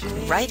Sandra Beck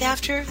right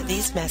after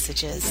these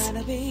messages. You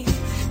gotta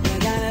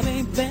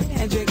be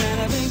bad, you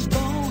gotta be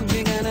bold,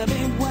 you gotta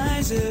be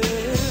wiser.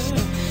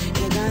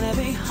 You gotta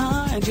be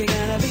hard, you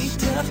gotta be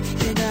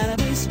tough, you gotta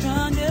be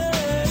stronger.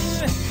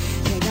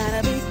 You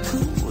gotta be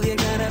cool, you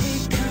gotta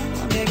be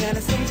calm, you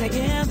gotta stay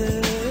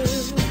together.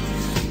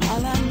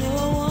 All I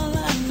know,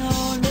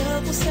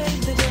 love will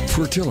save the day.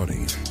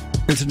 Fertility.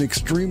 It's an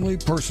extremely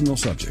personal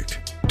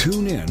subject.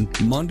 Tune in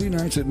Monday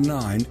nights at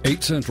 9,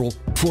 8 Central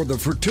for the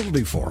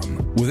Fertility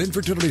Forum with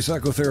infertility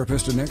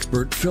psychotherapist and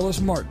expert Phyllis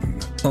Martin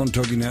on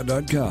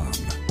TogiNet.com.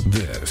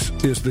 This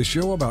is the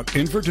show about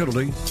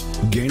infertility,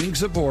 gaining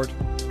support,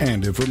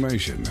 and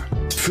information.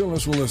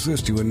 Phyllis will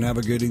assist you in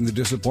navigating the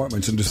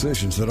disappointments and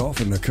decisions that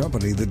often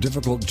accompany the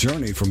difficult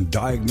journey from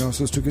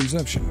diagnosis to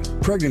conception,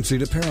 pregnancy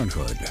to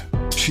parenthood.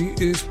 She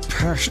is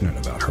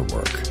passionate about her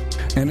work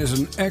and is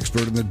an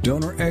expert in the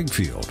donor egg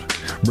field,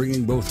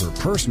 bringing both her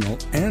personal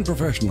and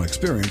professional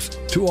experience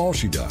to all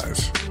she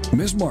does.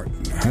 Ms.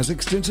 Martin has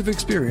extensive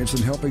experience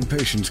in helping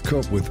patients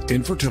cope with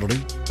infertility,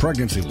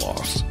 pregnancy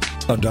loss,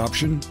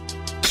 adoption,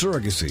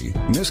 surrogacy,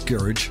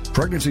 miscarriage,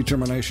 pregnancy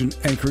termination,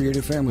 and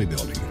creative family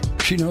building.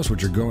 She knows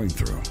what you're going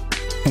through,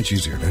 and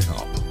she's here to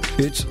help.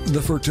 It's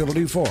the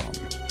Fertility Forum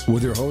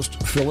with your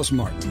host, Phyllis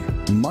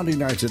Martin, Monday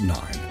nights at 9,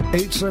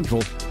 8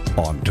 Central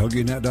on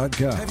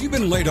TogiNet.com. Have you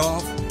been laid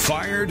off,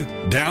 fired,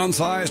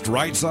 downsized,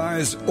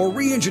 right-sized, or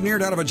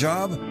re-engineered out of a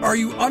job? Are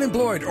you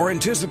unemployed or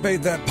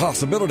anticipate that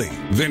possibility?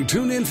 Then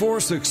tune in for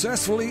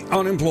Successfully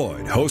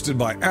Unemployed, hosted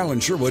by Alan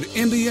Sherwood,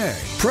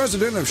 MBA,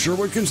 president of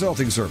Sherwood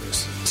Consulting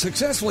Service.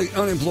 Successfully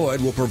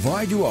Unemployed will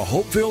provide you a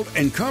hope-filled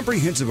and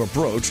comprehensive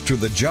approach to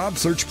the job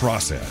search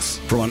process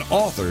from an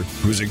author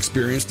who's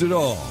experienced it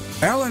all.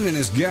 Alan and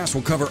his guests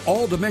will cover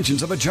all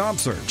dimensions of a job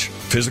search: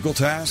 physical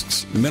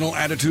tasks, mental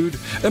attitude,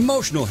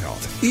 emotional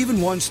health, even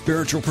one's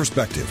spiritual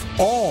perspective.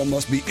 All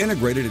must be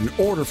integrated in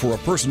order for a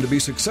person to be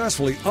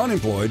successfully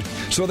unemployed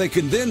so they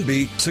can then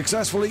be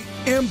successfully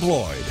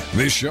employed.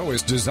 This show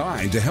is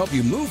designed to help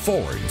you move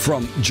forward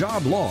from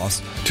job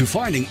loss to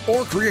finding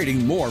or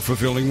creating more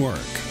fulfilling work.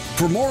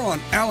 For more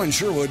on Alan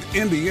Sherwood,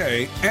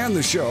 MBA, and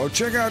the show,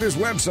 check out his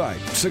website,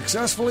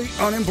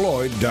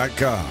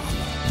 successfullyunemployed.com.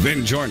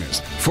 Then join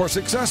us for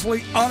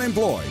Successfully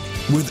Unemployed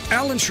with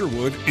Alan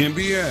Sherwood,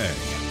 MBA.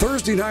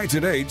 Thursday nights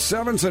at 8,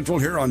 7 Central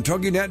here on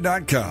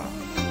TogiNet.com.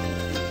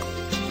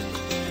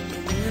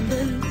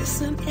 Remember,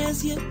 listen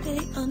as your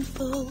day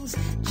unfolds.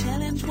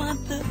 Challenge what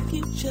the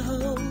future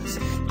holds.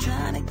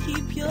 Trying to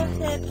keep your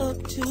head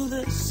up to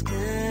the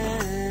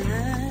sky.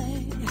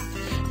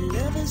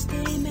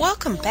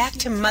 Welcome back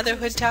to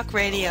Motherhood Talk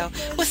Radio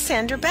with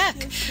Sandra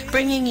Beck,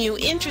 bringing you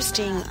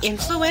interesting,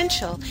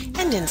 influential,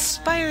 and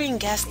inspiring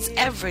guests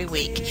every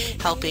week,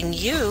 helping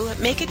you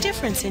make a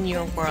difference in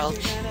your world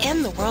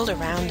and the world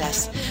around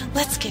us.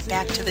 Let's get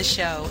back to the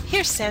show.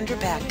 Here's Sandra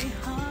Beck.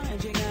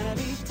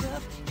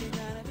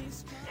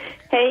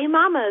 Hey,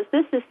 mamas,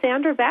 this is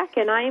Sandra Beck,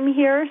 and I am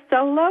here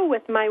solo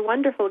with my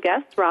wonderful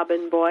guests,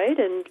 Robin Boyd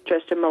and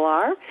Patricia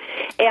Mellor.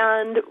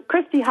 And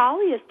Christy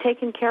Holly is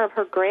taking care of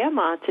her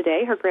grandma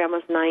today. Her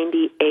grandma's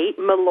 98.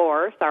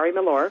 Mellor is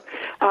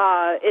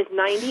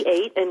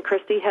 98, and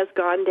Christy has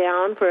gone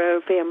down for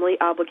a family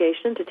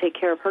obligation to take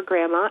care of her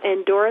grandma.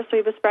 And Doris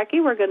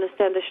Rivas-Brecky, we're going to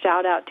send a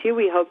shout-out to you.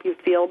 We hope you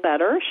feel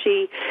better.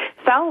 She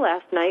fell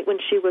last night when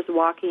she was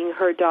walking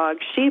her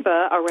dog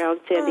Sheba around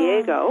San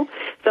Diego.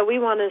 So we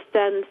want to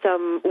send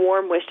some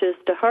warm wishes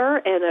to her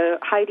and a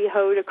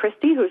Heidi-ho to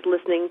Christy, who's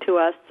listening to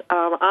us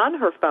on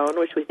her phone,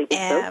 which we think is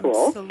so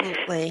cool.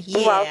 Absolutely.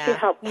 Yeah. While she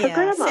helps her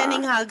grandma.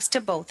 Sending hugs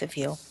to both of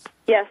you.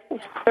 Yes,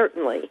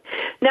 certainly.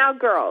 Now,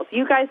 girls,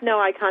 you guys know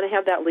I kind of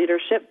have that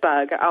leadership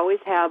bug. I always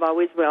have,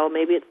 always will.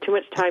 Maybe it's too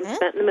much time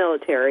spent in the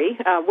military,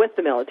 with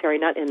the military,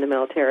 not in the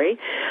military.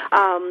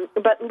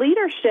 But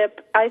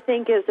leadership, I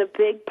think, is a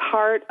big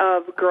part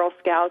of Girl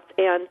Scouts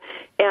and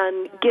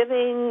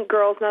giving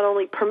girls not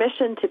only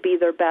permission to be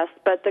their best,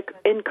 but the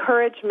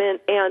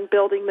encouragement and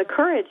building the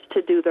courage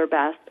to do their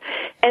best.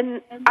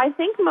 And I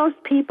think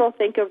most people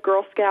think of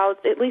Girl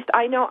Scouts, at least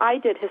I know I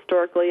did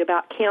historically,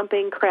 about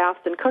camping,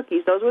 crafts, and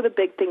cookies. Those were the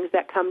big things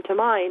that come to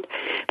mind.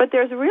 But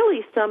there's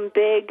really some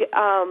big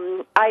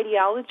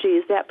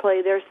ideologies at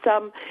play. There's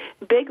some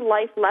big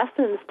life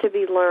lessons to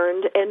be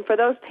learned. And for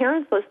those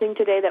parents listening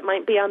today that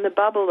might be on the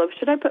bubble of,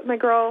 should I put my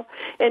girl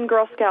in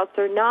Girl Scouts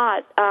or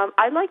not,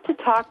 I'd like to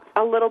talk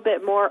a little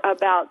bit more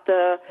about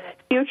the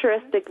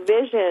futuristic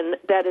vision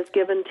that is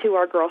given to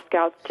our Girl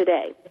Scouts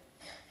today.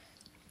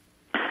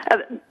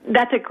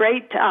 That's a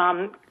great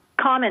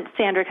comment,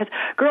 Sandra, because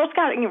Girl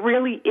Scouting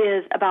really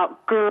is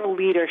about girl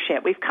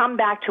leadership. We've come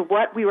back to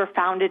what we were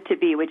founded to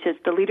be, which is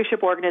the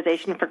leadership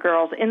organization for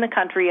girls in the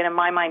country and, in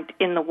my mind,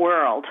 in the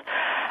world.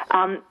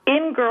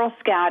 In Girl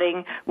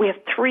Scouting, we have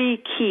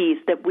three keys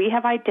that we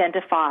have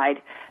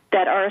identified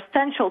that are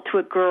essential to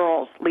a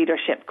girl's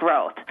leadership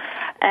growth.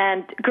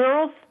 And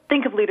girls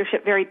think of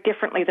leadership very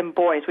differently than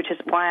boys, which is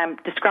why I'm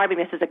describing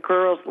this as a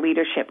girl's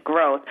leadership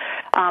growth.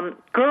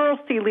 Girls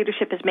see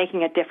leadership as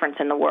making a difference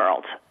in the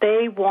world.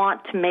 They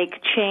want to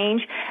make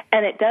change,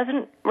 and it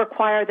doesn't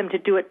require them to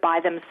do it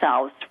by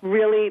themselves.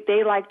 Really,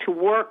 they like to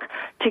work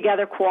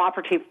together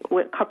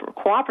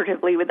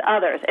cooperatively with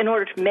others in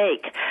order to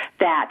make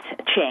that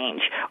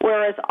change.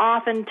 Whereas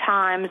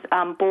oftentimes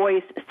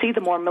boys see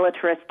the more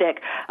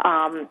militaristic,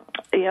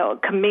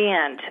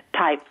 command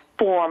type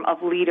form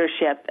of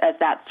leadership as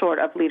that sort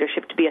of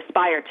leadership to be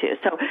aspired to.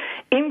 So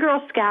in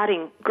Girl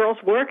Scouting, girls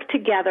work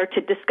together to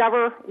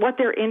discover what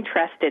they're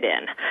interested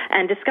in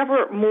and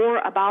discover more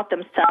about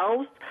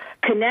themselves,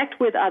 connect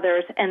with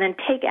others, and then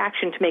take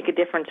action to make a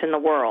difference in the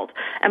world.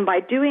 And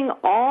by doing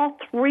all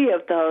three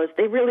of those,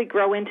 they really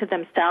grow into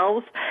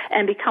themselves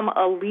and become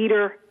a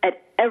leader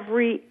at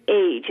every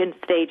age and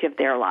stage of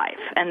their life.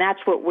 And that's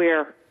what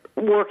we're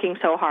working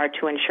so hard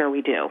to ensure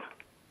we do.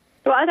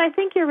 Well, and I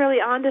think you're really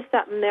onto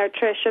something there,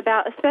 Trish,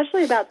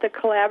 especially about the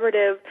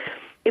collaborative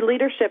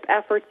leadership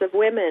efforts of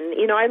women.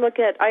 You know, I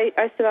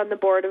sit on the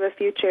board of a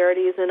few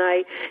charities, and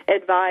I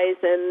advise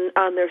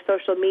on their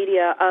social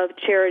media of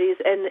charities,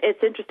 and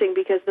it's interesting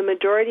because the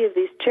majority of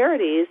these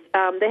charities,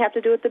 they have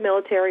to do with the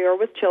military or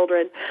with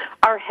children,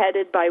 are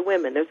headed by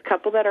women. There's a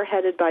couple that are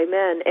headed by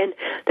men, and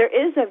there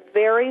is a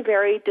very,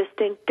 very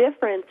distinct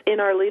difference in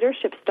our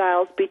leadership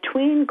styles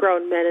between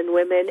grown men and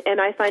women,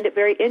 and I find it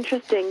very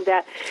interesting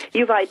that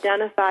you've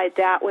identified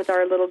that with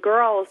our little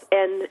girls,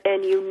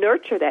 and you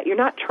nurture that. You're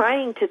not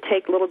trying to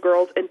take little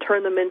girls and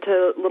turn them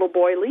into little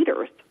boy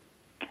leaders.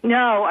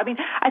 No, I mean,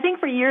 I think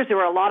for years there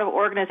were a lot of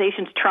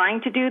organizations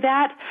trying to do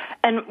that,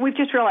 and we've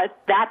just realized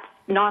that's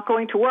not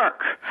going to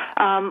work.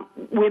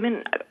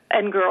 Women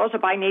and girls are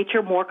by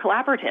nature more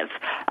collaborative.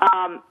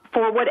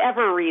 For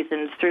whatever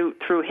reasons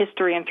through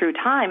history and through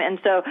time. And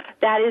so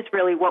that is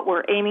really what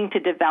we're aiming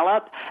to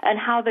develop and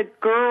how the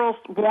girls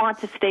want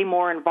to stay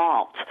more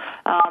involved.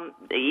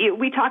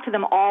 We talk to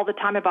them all the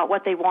time about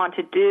what they want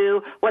to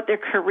do, what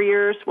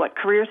careers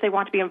they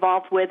want to be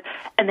involved with,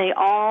 and they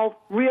all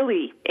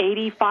really,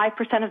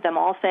 85% of them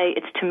all say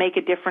it's to make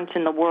a difference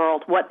in the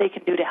world, what they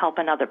can do to help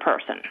another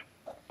person.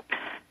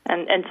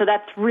 And so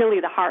that's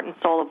really the heart and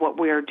soul of what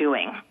we're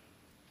doing.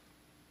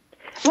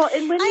 Well,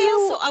 and when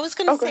I was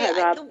going to say,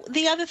 ahead,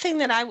 the other thing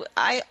that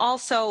I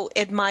also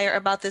admire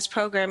about this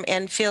program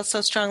and feel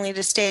so strongly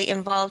to stay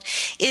involved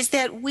is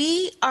that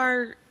we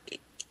are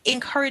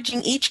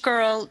encouraging each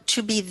girl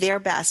to be their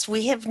best.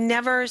 We have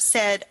never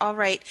said, all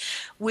right,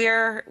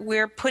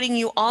 we're putting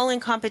you all in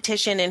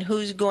competition and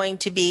who's going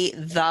to be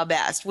the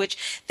best,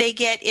 which they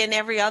get in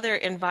every other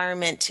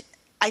environment.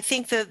 I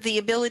think the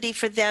ability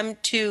for them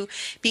to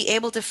be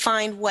able to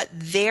find what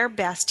their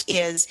best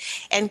is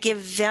and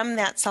give them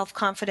that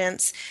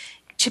self-confidence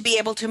to be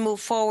able to move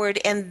forward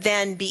and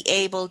then be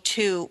able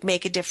to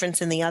make a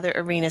difference in the other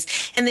arenas.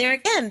 And there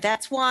again,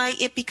 that's why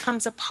it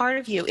becomes a part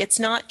of you. It's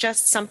not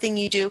just something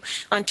you do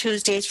on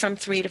Tuesdays from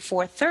 3 to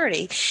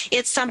 4:30.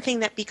 It's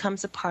something that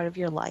becomes a part of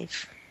your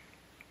life.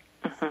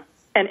 Mm-hmm.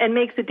 And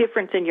makes a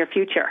difference in your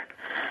future.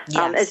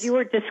 Yes. As you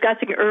were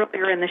discussing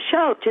earlier in the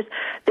show, just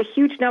the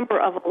huge number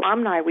of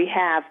alumni we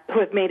have who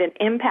have made an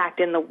impact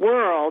in the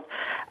world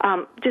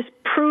just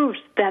proves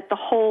that the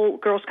whole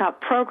Girl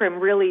Scout program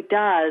really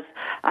does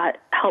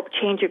help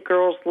change a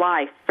girl's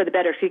life for the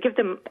better if you give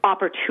them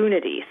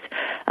opportunities.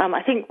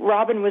 I think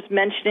Robin was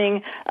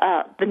mentioning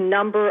the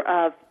number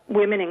of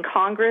women in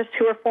Congress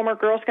who are former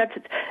Girl Scouts.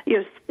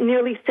 It's,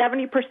 nearly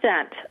 70%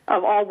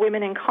 of all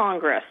women in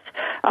Congress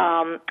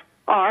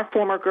are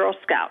former Girl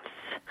Scouts.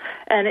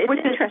 And it's which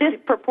is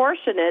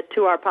disproportionate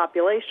to our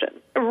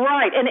population.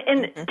 Right.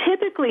 And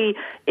typically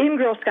in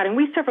Girl Scouting,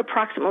 we serve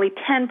approximately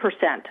 10%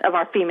 of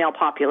our female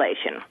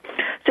population.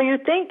 So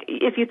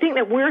if you think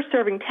that we're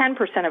serving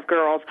 10% of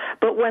girls,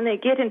 but when they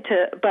get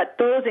but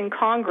those in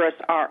Congress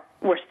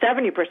we're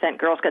 70%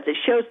 Girl Scouts, it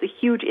shows the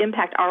huge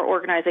impact our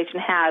organization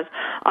has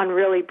on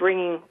really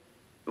bringing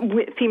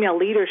female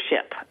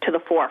leadership to the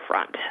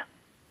forefront.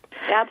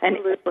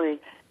 Absolutely.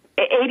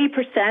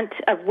 80%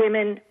 of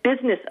women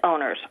business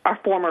owners are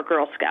former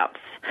Girl Scouts,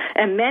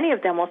 and many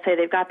of them will say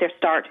they've got their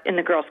start in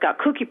the Girl Scout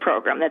cookie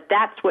program,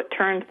 that's what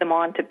turns them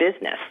on to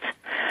business.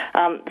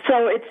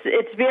 So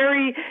it's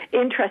very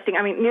interesting.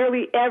 I mean,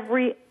 nearly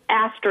every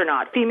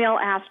female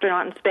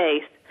astronaut in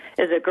space,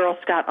 is a Girl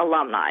Scout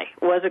alumni,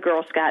 was a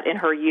Girl Scout in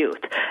her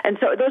youth. And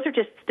so those are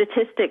just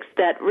statistics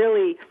that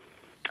really,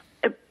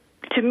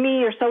 to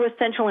me, are so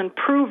essential in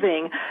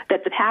proving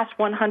that the past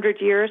 100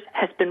 years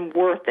has been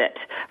worth it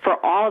for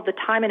all of the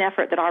time and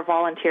effort that our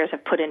volunteers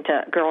have put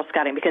into Girl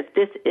Scouting, because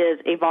this is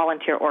a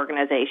volunteer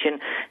organization.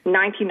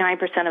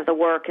 99% of the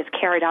work is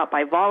carried out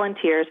by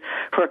volunteers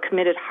who are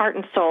committed heart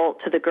and soul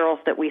to the girls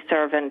that we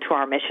serve and to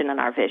our mission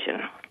and our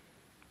vision.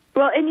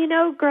 Well, and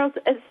girls,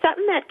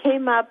 something that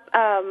came up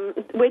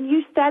when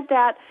you said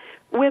that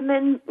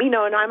women, and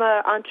I'm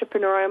an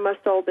entrepreneur, I'm a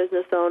sole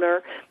business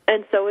owner,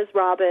 and so is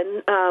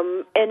Robin.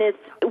 And it's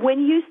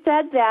when you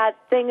said that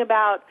thing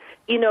about,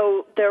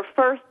 their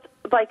first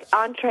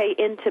entree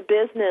into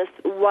business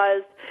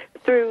was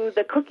through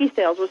the cookie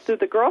sales, was through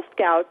the Girl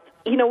Scouts.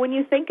 When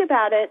you think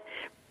about it,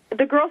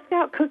 the Girl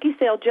Scout cookie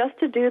sale, just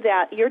to do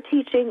that, you're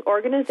teaching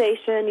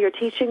organization, you're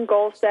teaching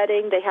goal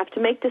setting, they have to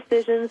make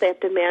decisions, they have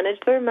to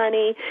manage their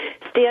money.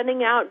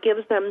 Standing out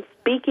gives them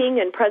speaking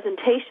and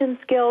presentation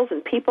skills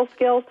and people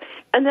skills.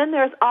 And then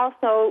there's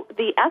also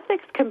the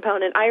ethics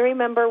component. I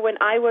remember when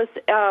I was,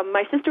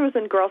 my sister was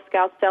in Girl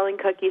Scouts selling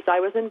cookies,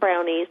 I was in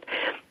brownies,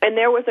 and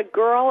there was a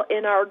girl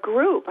in our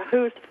group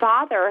whose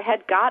father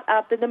had got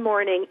up in the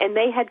morning and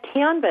they had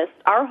canvassed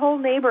our whole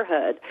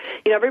neighborhood.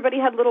 Everybody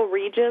had little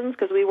regions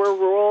because we were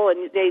rural,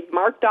 and they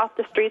marked off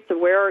the streets of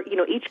where,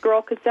 each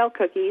girl could sell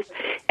cookies.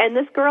 And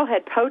this girl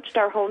had poached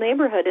our whole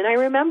neighborhood. And I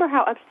remember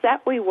how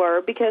upset we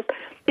were because,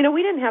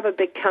 we didn't have a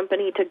big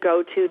company to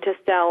go to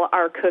sell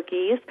our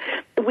cookies.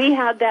 We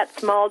had that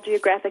small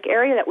geographic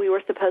area that we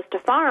were supposed to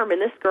farm,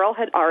 and this girl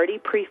had already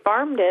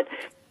pre-farmed it.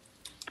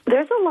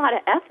 There's a lot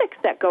of ethics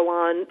that go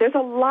on. There's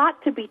a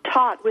lot to be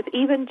taught with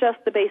even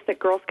just the basic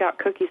Girl Scout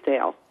cookie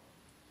sale.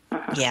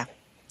 Yeah,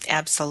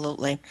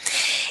 absolutely.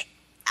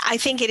 I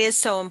think it is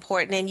so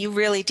important, and you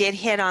really did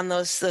hit on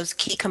those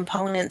key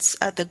components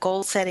of the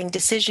goal-setting,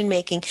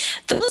 decision-making.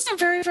 Those are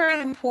very,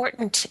 very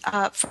important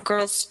for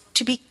girls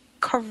to be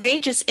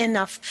courageous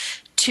enough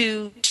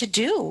to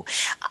do.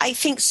 I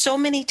think so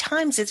many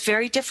times it's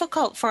very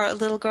difficult for a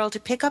little girl to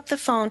pick up the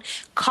phone,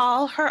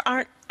 call her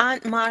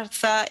Aunt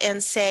Martha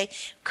and say,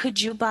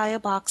 could you buy a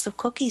box of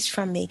cookies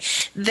from me?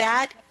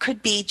 That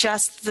could be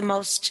just the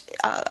most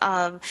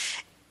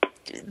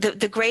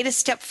the greatest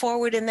step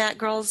forward in that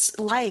girl's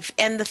life.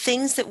 And the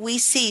things that we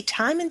see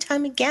time and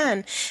time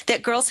again,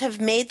 that girls have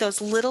made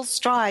those little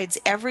strides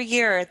every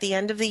year at the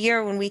end of the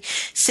year when we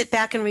sit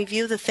back and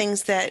review the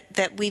things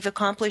that we've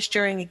accomplished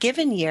during a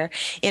given year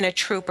in a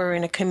troop or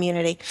in a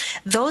community.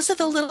 Those are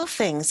the little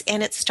things,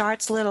 and it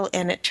starts little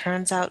and it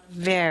turns out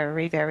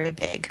very, very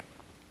big.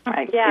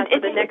 Right. Yeah, so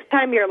the next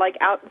time you're like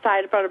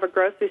outside in front of a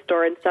grocery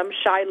store and some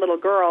shy little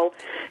girl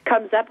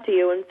comes up to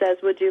you and says,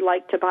 would you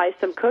like to buy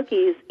some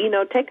cookies?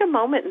 Take a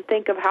moment and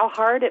think of how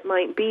hard it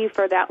might be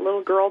for that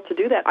little girl to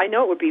do that. I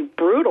know it would be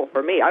brutal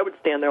for me. I would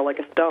stand there like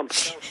a stump.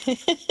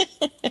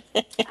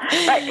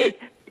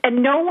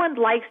 And no one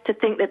likes to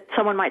think that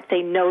someone might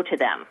say no to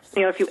them.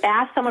 If you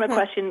ask someone a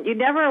question, you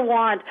never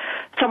want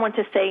someone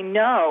to say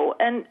no,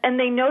 and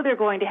they know they're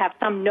going to have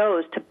some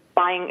no's to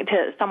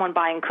someone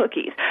buying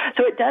cookies.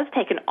 So it does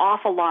take an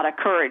awful lot of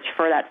courage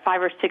for that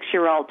 5 or 6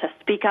 year old to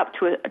speak up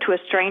to a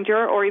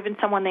stranger or even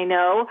someone they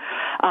know,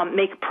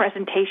 make a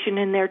presentation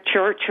in their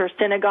church or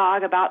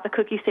synagogue about the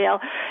cookie sale.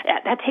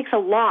 That takes a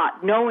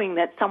lot, knowing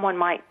that someone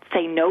might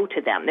say no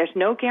to them. There's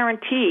no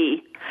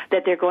guarantee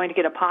that they're going to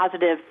get a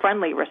positive,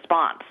 friendly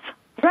response.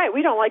 Right,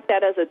 we don't like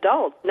that as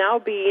adults. Now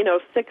be,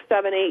 6,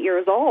 7, 8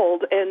 years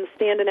old and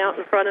standing out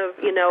in front of,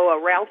 a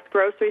Ralph's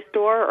grocery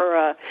store or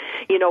a,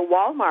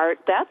 Walmart,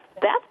 that's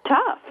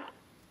tough.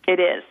 It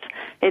is.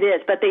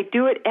 But they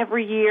do it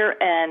every year,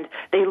 and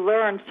they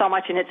learn so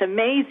much. And it's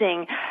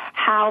amazing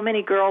how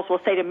many girls will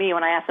say to me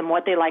when I ask them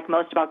what they like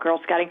most about Girl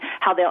Scouting,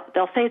 how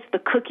they'll say it's the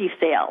cookie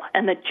sale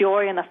and the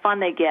joy and the fun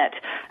they get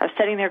of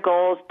setting their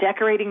goals,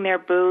 decorating their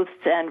booths,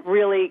 and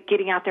really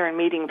getting out there and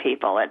meeting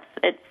people.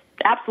 It's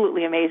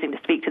absolutely amazing to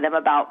speak to them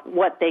about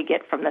what they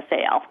get from the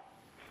sale.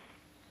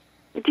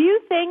 Do you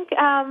think,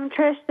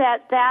 Trish,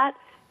 that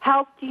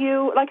helped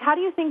you? Like, how do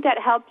you think that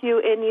helped you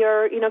in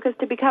your, because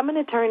to become an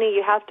attorney,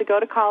 you have to go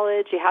to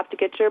college, you have to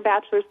get your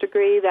bachelor's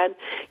degree, then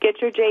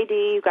get your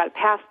JD, you've got to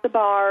pass the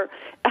bar.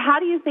 How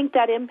do you think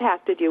that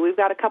impacted you? We've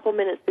got a couple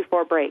minutes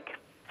before break.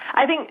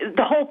 I think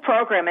the whole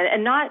program,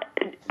 and not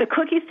the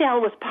cookie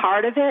sale was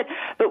part of it,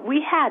 but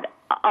we had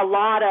a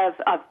lot of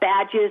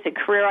badges and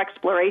career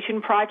exploration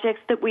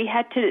projects that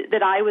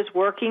I was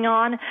working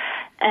on,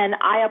 and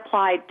I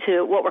applied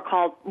to what were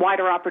called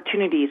wider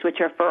opportunities,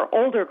 which are for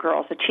older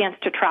girls, a chance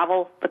to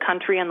travel the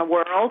country and the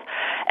world,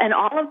 and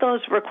all of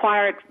those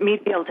required me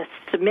to be able to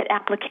submit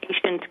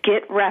applications,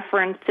 get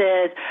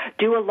references,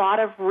 do a lot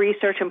of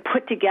research, and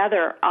put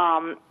together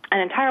an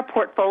entire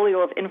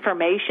portfolio of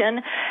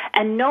information,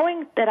 and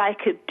knowing that I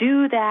could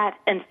do that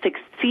and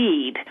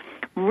succeed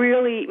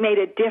really made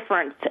a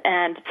difference.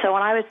 And so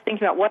when I was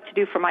thinking about what to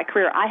do for my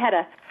career, I had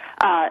a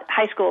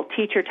high school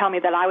teacher tell me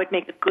that I would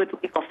make a good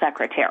legal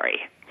secretary.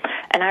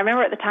 And I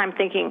remember at the time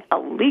thinking, a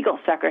legal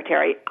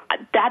secretary,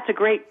 that's a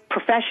great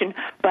profession,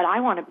 but I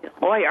want to be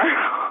a lawyer.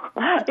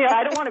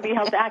 I don't want to be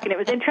held back. And it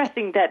was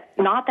interesting that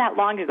not that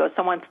long ago,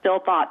 someone still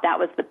thought that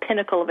was the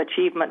pinnacle of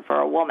achievement for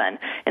a woman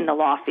in the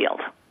law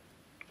field.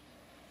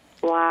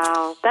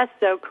 Wow, that's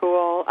so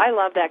cool. I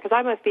love that because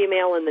I'm a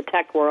female in the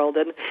tech world,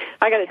 and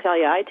I got to tell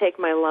you, I take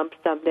my lumps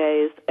some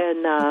days,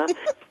 and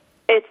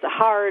it's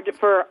hard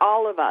for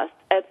all of us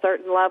at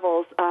certain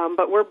levels,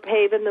 but we're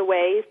paving the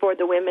way for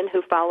the women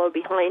who follow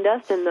behind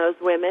us, and those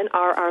women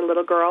are our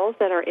little girls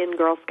that are in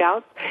Girl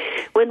Scouts.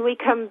 When we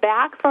come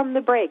back from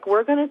the break,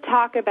 we're going to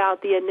talk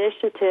about the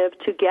initiative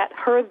to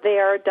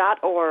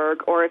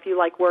getherthere.org, or if you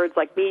like words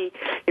like me,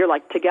 you're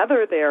like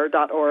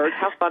togetherthere.org.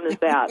 How fun is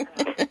that?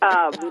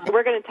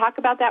 We're going to talk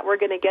about that. We're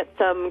going to get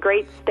some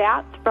great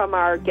stats from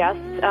our guest,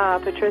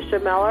 Patricia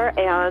Mellor,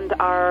 and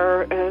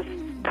our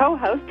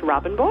co-host,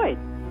 Robin Boyd.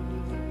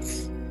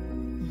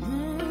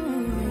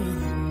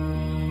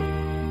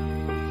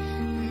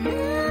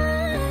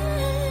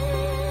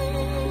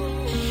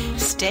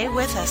 Stay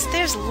with us.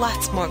 There's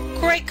lots more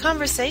great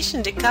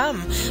conversation to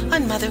come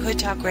on Motherhood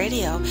Talk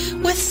Radio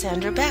with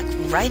Sandra Beck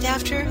right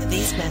after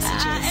these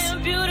messages. I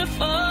am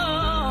beautiful,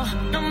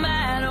 no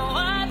matter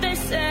what they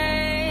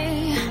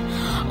say.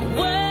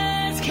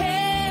 Words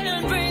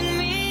can't bring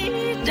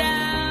me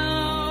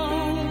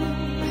down.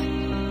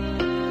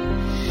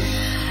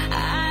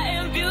 I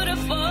am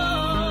beautiful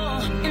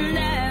in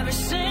every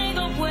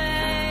single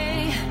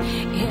way.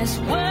 Yes,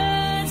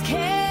 words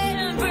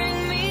can't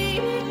bring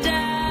me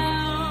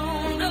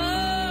down.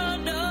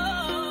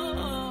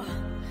 No.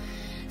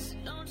 So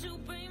don't you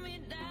bring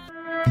me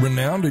down.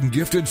 Renowned and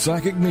gifted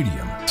psychic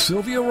medium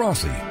Sylvia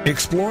Rossi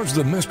explores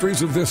the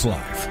mysteries of this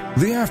life,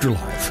 the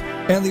afterlife,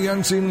 and the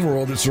unseen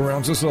world that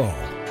surrounds us all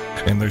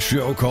in the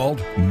show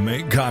called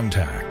Make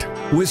Contact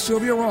with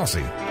Sylvia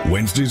Rossi,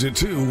 Wednesdays at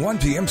 1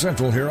 p.m.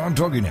 Central here on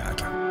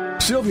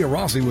TogiNet. Sylvia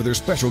Rossi with her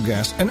special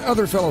guests and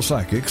other fellow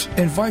psychics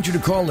invite you to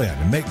call in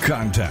and make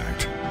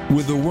contact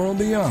with the world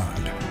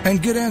beyond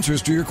and get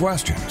answers to your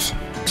questions.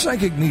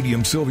 Psychic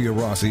medium Sylvia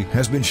Rossi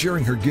has been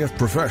sharing her gift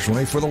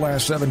professionally for the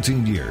last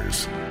 17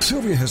 years.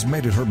 Sylvia has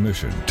made it her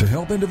mission to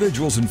help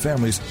individuals and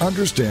families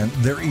understand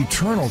their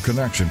eternal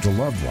connection to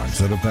loved ones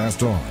that have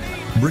passed on,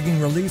 bringing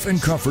relief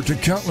and comfort to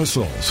countless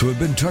souls who have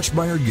been touched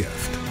by her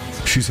gift.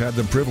 She's had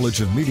the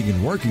privilege of meeting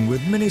and working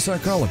with many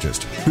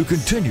psychologists who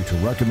continue to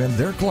recommend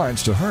their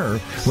clients to her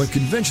when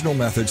conventional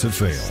methods have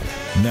failed.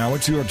 Now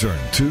it's your turn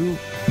to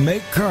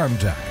make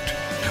contact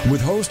with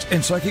host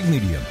and psychic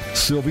medium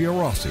Sylvia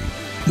Rossi.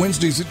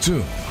 Wednesdays at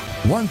 2,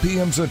 1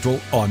 p.m.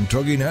 Central on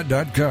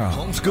TogiNet.com.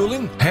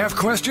 Homeschooling? Have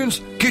questions?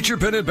 Get your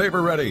pen and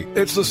paper ready.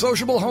 It's the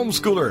sociable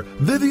homeschooler,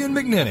 Vivian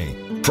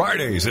McNinney.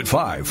 Fridays at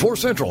 5, 4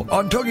 Central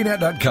on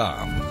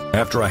TogiNet.com.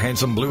 After a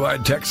handsome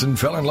blue-eyed Texan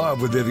fell in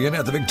love with Vivian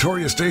at the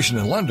Victoria Station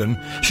in London,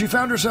 she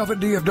found herself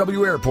at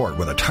DFW Airport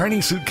with a tiny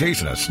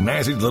suitcase and a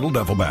snazzy little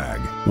duffel bag.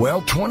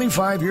 Well,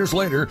 25 years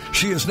later,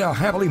 she is now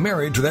happily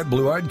married to that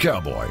blue-eyed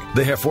cowboy.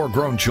 They have 4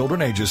 grown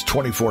children, ages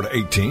 24 to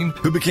 18,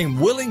 who became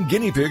willing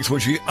guinea pigs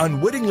when she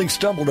unwittingly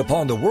stumbled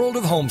upon the world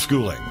of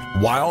homeschooling.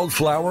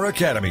 Wildflower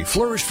Academy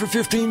flourished for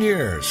 15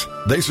 years.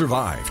 They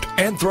survived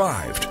and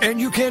thrived,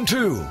 and you can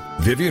too.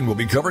 Vivian will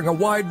be covering a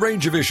wide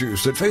range of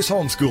issues that face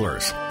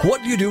homeschoolers.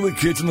 What do you do with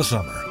kids in the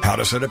summer? How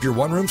to set up your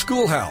one-room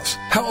schoolhouse?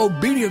 How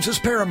obedience is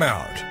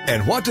paramount?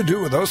 And what to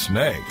do with those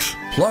snakes?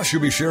 Plus,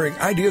 you'll be sharing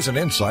ideas and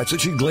insights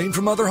that she gleaned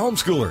from other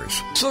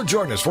homeschoolers. So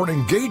join us for an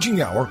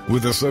engaging hour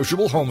with the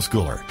sociable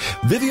homeschooler,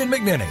 Vivian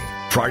McNinney.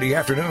 Friday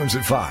afternoons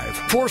at 5,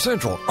 4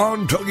 Central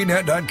on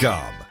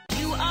TogiNet.com.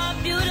 You are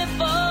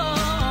beautiful,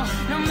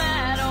 no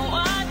matter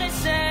what they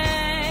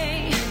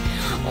say.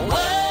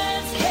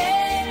 Words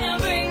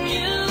can't bring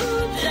you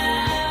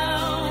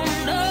down.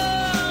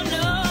 No,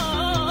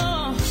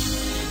 no.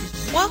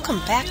 Welcome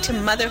back to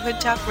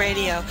Motherhood Talk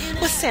Radio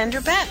with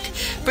Sandra Beck,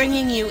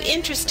 bringing you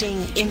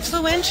interesting,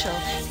 influential,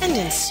 and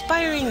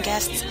inspiring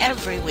guests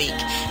every week,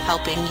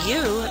 helping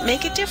you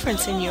make a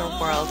difference in your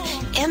world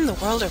and the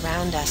world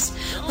around us.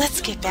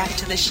 Let's get back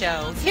to the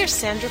show. Here's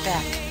Sandra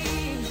Beck.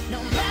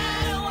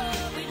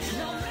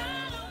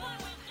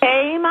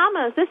 Hey,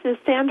 mamas, this is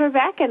Sandra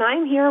Beck, and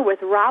I'm here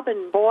with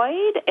Robin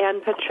Boyd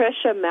and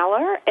Patricia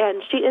Mellor,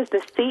 and she is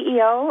the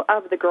CEO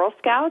of the Girl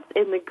Scouts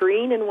in the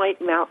Green and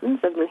White Mountains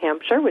of New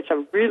Hampshire, which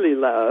I really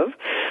love.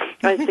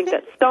 I think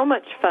that's so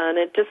much fun.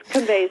 It just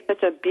conveys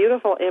such a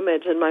beautiful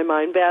image in my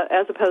mind,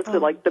 as opposed to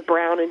like the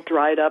brown and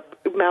dried up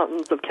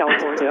mountains of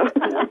California.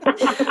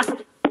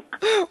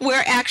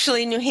 We're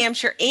actually New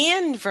Hampshire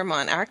and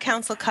Vermont. Our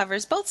council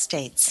covers both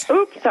states.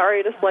 Oops,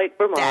 sorry to slight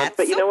Vermont. That's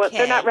but you know what? okay.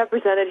 They're not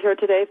represented here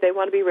today. If they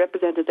want to be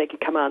represented, they can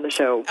come on the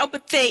show. Oh,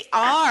 but they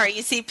are.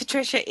 You see,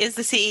 Patricia is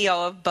the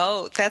CEO of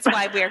both. That's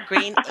why we're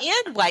Green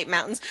and White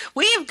Mountains.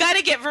 We have got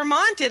to get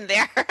Vermont in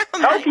there.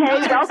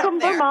 Okay, welcome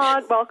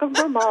Vermont. Welcome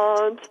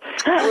Vermont.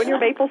 You and your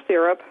maple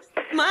syrup.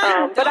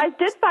 But I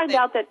did find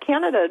out that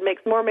Canada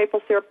makes more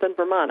maple syrup than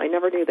Vermont. I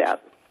never knew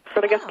that.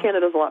 But I guess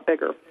Canada's a lot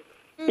bigger.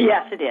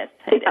 Yes, it is.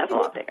 It is a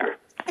lot bigger.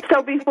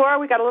 So we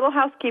got a little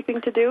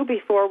housekeeping to do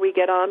before we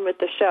get on with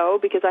the show,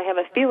 because I have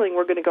a feeling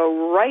we're going to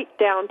go right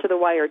down to the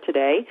wire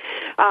today.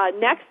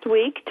 Next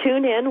week,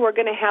 tune in. We're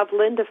going to have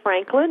Linda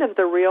Franklin of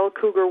the Real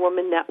Cougar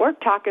Woman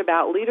Network talk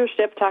about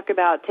leadership, talk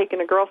about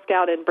taking a Girl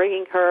Scout and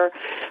bringing her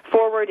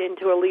forward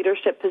into a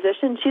leadership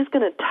position. She's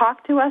going to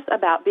talk to us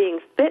about being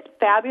fit,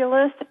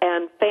 fabulous,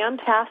 and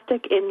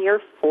fantastic in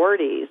your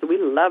 40s. We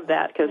love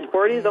that, because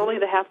 40 is only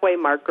the halfway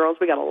mark, girls.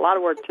 We got a lot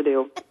of work to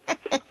do.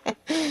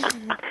 She's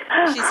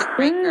a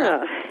great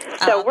girl.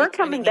 So we're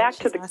coming back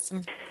to the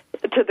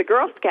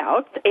Girl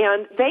Scouts,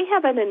 and they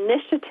have an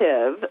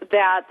initiative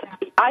that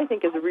I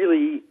think is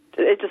really,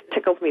 it just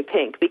tickles me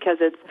pink, because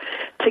it's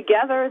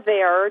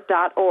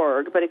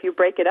togetherthere.org, but if you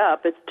break it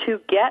up, it's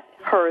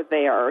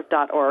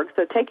togetherthere.org.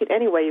 So take it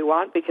any way you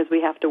want, because we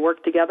have to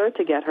work together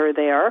to get her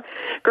there.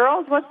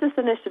 Girls, what's this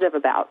initiative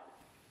about?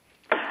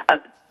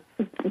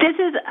 This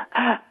is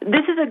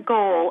a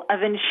goal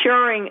of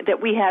ensuring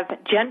that we have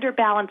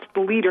gender-balanced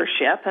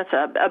leadership, that's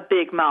a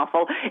big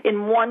mouthful,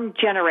 in one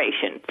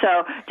generation.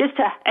 So just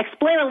to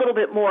explain a little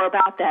bit more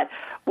about that,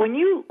 when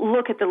you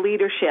look at the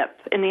leadership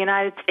in the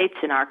United States,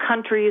 in our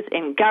countries,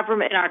 in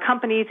government, in our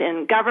companies,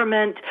 in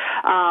government,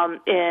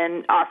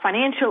 in our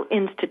financial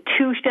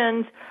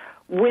institutions,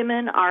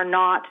 women are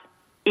not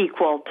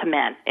equal to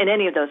men in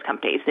any of those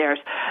companies. There's,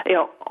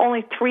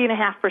 only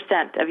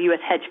 3.5% of U.S.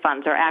 hedge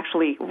funds are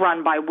actually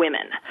run by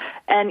women.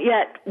 And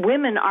yet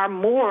women are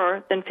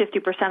more than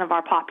 50% of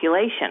our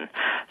population.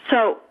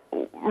 So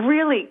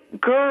really,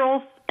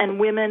 girls and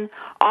women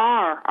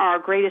are our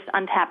greatest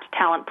untapped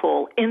talent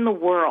pool in the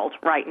world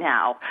right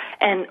now.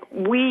 And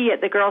we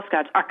at the Girl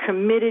Scouts are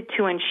committed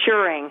to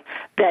ensuring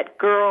that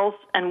girls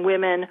and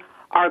women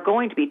are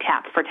going to be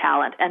tapped for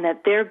talent, and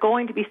that they're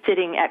going to be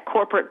sitting at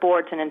corporate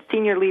boards and in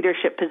senior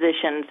leadership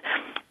positions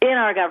in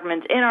our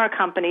governments, in our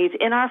companies,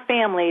 in our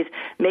families,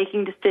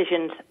 making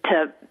decisions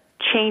to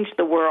change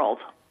the world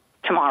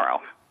tomorrow.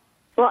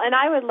 Well, and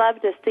I would love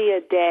to see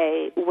a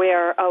day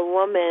where a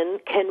woman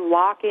can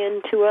walk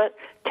into a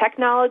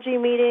technology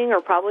meeting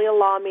or probably a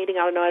law meeting.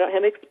 I don't know. I don't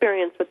have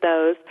experience with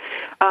those.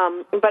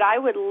 But I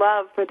would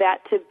love for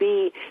that to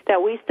be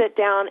that we sit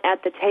down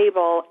at the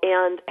table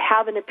and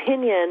have an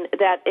opinion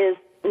that is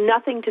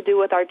nothing to do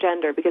with our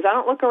gender, because I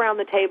don't look around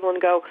the table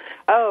and go,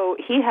 oh,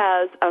 he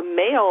has a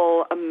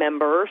male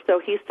member, so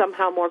he's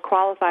somehow more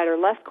qualified or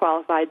less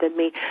qualified than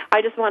me.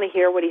 I just want to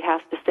hear what he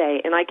has to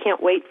say, and I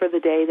can't wait for the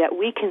day that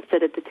we can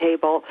sit at the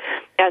table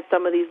at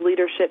some of these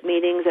leadership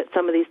meetings, at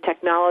some of these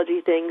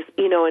technology things,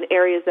 in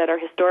areas that are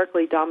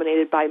historically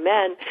dominated by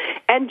men,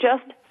 and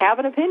just have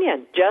an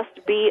opinion,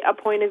 just be a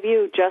point of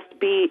view, just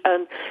be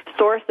a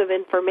source of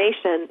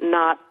information,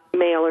 not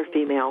male or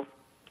female.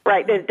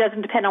 Right. It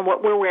doesn't depend on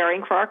what we're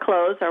wearing for our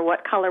clothes or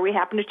what color we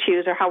happen to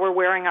choose or how we're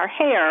wearing our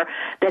hair,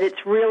 that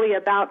it's really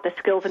about the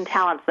skills and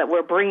talents that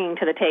we're bringing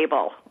to the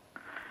table.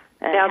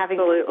 And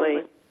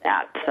absolutely.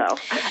 That. So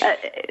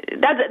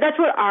that's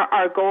what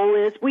our goal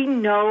is. We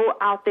know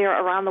out there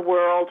around the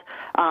world,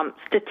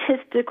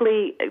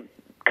 statistically,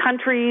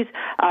 countries,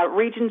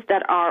 regions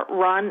that are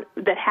run,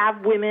 that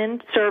have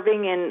women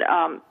serving in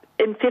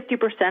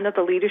 50% of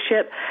the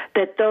leadership,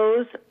 that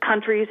those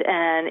countries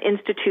and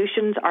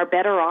institutions are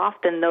better off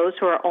than those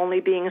who are only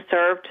being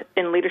served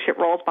in leadership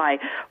roles by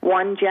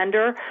one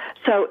gender.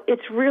 So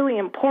it's really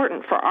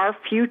important for our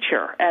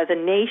future as a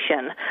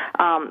nation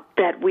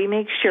that we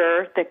make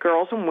sure that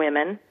girls and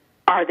women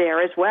are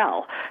there as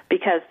well,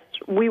 because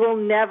we will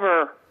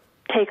never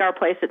take our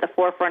place at the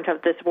forefront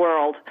of this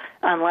world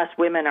unless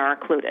women are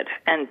included,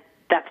 and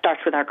that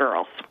starts with our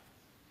girls.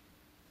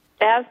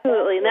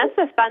 Absolutely, and that's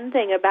the fun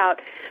thing about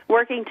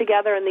working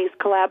together in these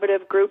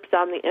collaborative groups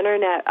on the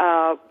Internet,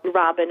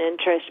 Robin and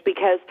Trish,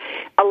 because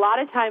a lot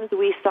of times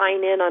we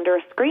sign in under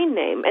a screen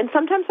name, and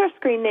sometimes our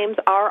screen names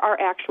are our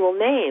actual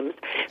names,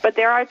 but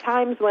there are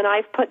times when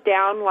I've put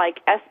down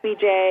like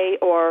SBJ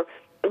or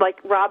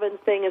like Robin's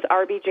thing is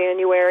RB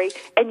January,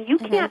 and you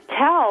can't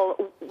tell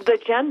the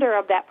gender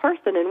of that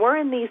person, and we're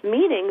in these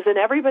meetings, and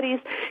everybody's,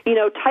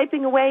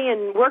 typing away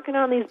and working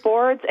on these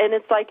boards, and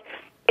it's like,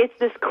 it's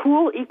this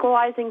cool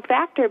equalizing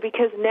factor,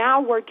 because now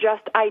we're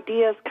just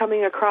ideas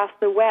coming across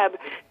the web,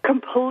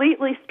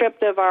 completely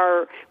stripped of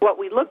what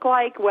we look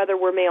like, whether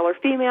we're male or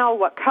female,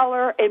 what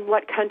color, and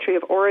what country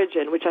of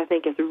origin, which I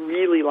think is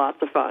really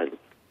lots of fun.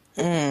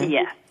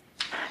 Yeah,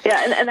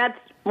 and that's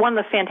one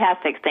of the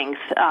fantastic things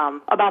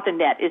about the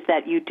net, is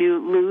that you do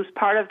lose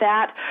part of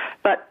that,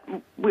 but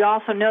we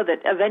also know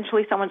that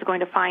eventually someone's going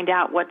to find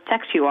out what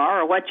sex you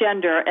are or what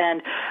gender,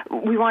 and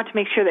we want to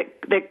make sure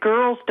that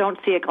girls don't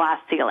see a glass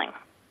ceiling.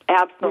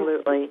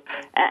 Absolutely.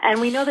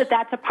 And we know that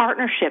that's a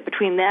partnership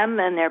between them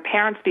and their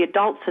parents. The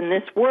adults in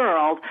this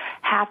world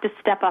have to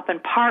step up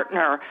and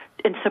partner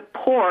and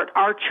support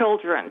our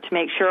children to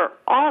make sure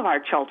all of our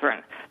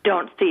children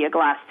don't see a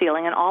glass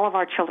ceiling and all of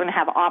our children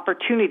have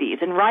opportunities.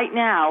 And right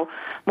now,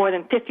 more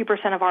than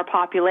 50% of our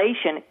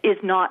population is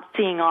not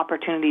seeing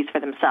opportunities for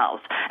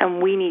themselves.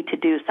 And we need to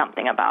do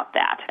something about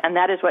that. And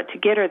that is what To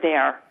Get Her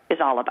There is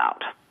all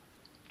about.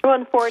 Well,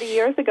 and 40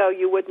 years ago,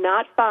 you would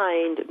not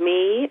find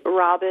me,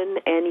 Robin,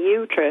 and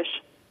you, Trish,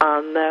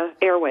 on the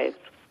airwaves.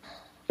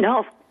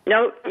 No,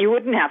 you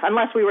wouldn't have,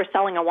 unless we were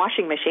selling a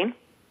washing machine.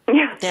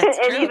 Yeah, That's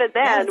and true. even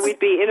then, Yes. we'd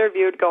be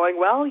interviewed going,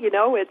 well,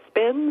 it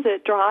spins,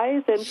 it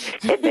dries, and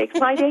it makes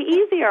my day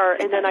easier.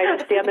 And then I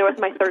just stand there with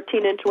my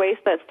 13-inch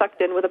waist that's sucked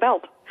in with a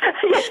belt.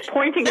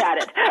 Pointing at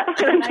it.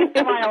 A nice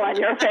smile on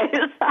your face.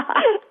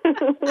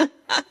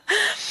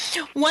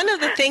 One of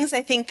the things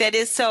I think that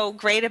is so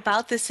great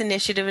about this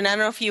initiative, and I don't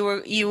know if you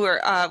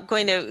were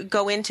going to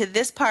go into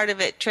this part of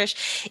it,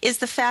 Trish, is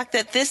the fact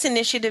that this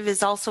initiative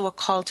is also a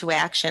call to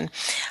action.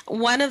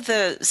 One of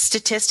the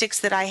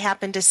statistics that I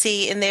happen to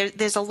see, and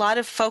there's a lot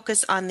of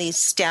focus on these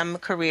STEM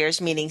careers,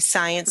 meaning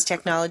science,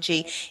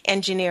 technology,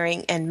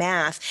 engineering, and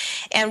math,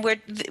 and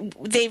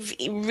they've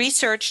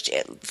researched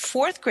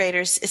fourth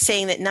graders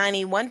saying that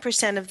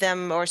 91% of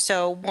them or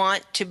so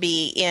want to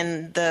be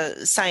in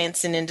the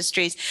science and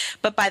industries,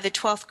 but by the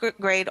 12th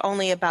grade,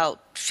 only about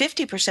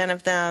 50%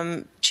 of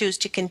them choose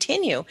to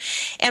continue.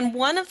 And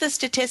one of the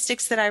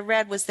statistics that I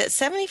read was that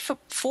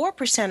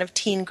 74% of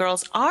teen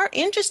girls are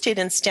interested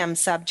in STEM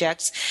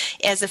subjects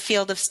as a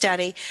field of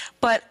study,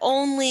 but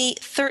only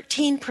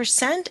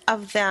 13%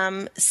 of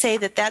them say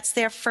that that's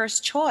their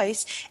first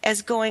choice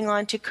as going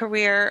on to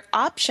career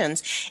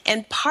options.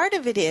 And part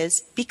of it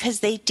is because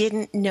they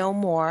didn't know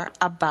more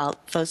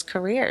about those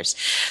careers.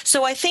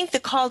 So I think the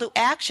call to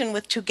action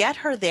with To Get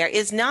Her There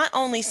is not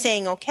only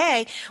saying,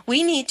 okay,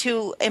 we need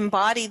to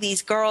empower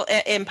these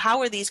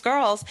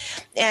girls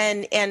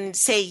and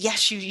say,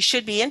 yes, you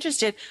should be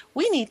interested.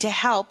 We need to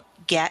help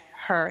get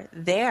her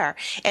there.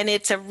 And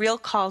it's a real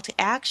call to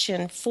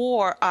action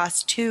for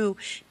us to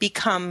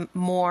become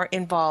more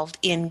involved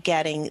in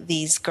getting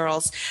these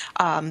girls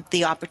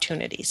the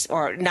opportunities,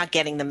 or not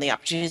getting them the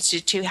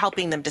opportunities, to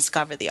helping them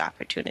discover the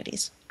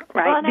opportunities.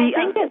 Right. Well, and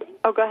I think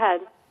go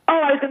ahead. Oh,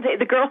 I was going to say,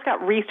 the Girl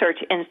Scout Research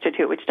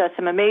Institute, which does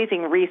some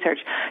amazing research,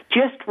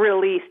 just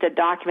released a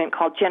document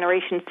called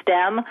Generation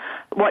STEM,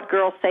 What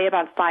Girls Say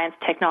About Science,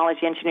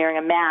 Technology, Engineering,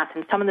 and Math.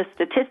 And some of the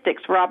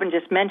statistics Robin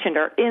just mentioned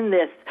are in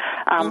this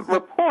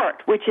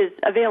report, which is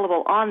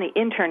available on the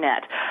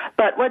Internet.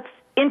 But what's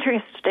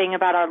interesting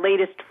about our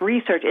latest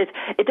research is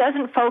it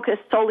doesn't focus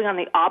solely on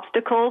the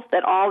obstacles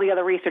that all the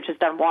other research has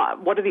done.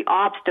 What are the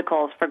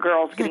obstacles for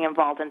girls getting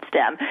involved in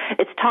STEM?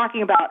 It's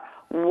talking about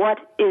what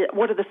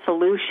are the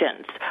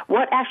solutions?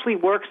 What actually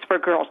works for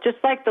girls? Just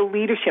like the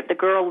leadership, the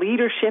girl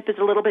leadership is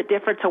a little bit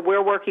different, so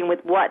we're working with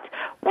what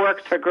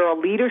works for girl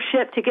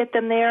leadership to get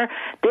them there.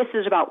 This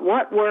is about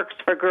what works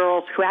for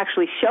girls who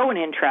actually show an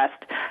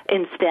interest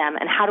in STEM,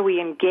 and how do we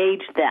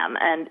engage them?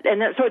 And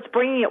so it's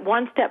bringing it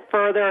one step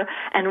further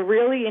and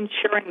really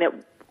ensuring that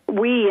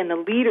we and the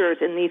leaders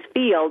in these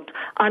fields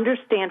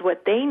understand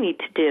what they need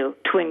to do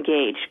to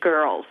engage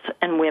girls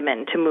and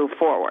women to move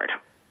forward.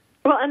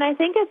 Well, and I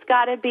think it's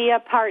got to be a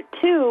part,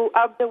 too,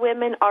 of the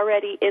women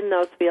already in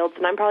those fields.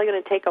 And I'm probably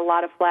going to take a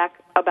lot of flack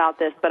about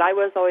this, but I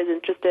was always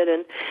interested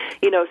in,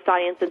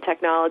 science and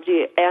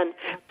technology. And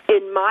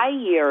in my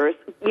years,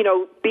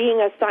 being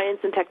a science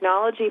and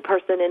technology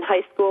person in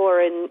high school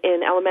or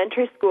in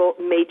elementary school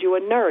made you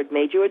a nerd,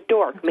 made you a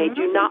dork, made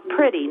you not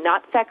pretty,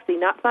 not sexy,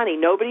 not funny.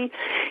 Nobody,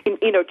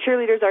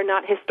 cheerleaders are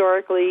not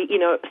historically,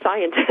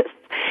 scientists.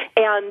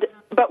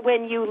 But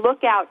when you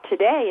look out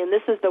today, and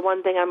this is the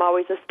one thing I'm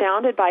always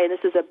astounded by, and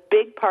this is a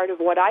big part of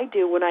what I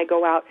do when I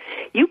go out,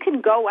 you can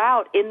go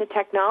out in the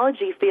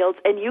technology fields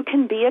and you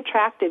can be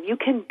attractive, you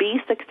can be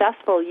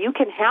successful, you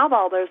can have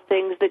all those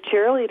things the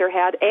cheerleader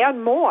had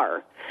and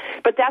more.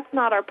 But that's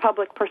not our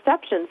public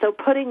perception. So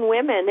putting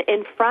women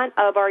in front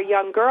of our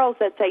young girls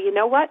that say, you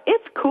know what,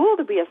 it's cool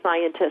to be a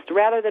scientist,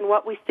 rather than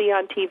what we see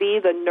on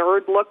TV, the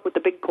nerd look with the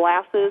big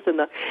glasses and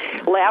the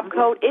lab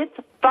coat. It's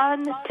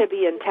fun to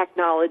be in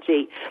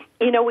technology.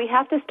 We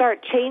have to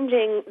start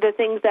changing the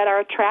things that are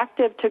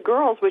attractive to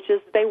girls, which is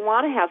they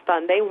want to have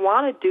fun. They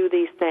want to do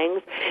these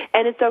things,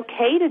 and it's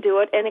okay to do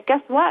it. And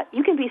guess what?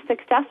 You can be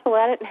successful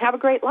at it and have a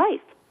great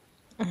life.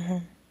 Mm-hmm.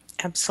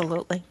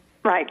 Absolutely.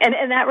 Right,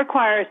 and that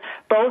requires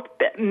both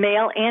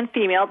male and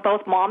female,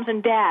 both moms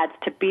and dads,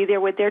 to be there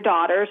with their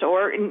daughters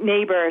or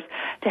neighbors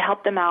to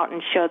help them out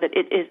and show that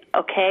it is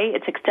okay,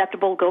 it's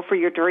acceptable, go for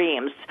your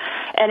dreams.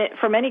 And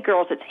for many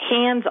girls, it's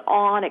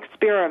hands-on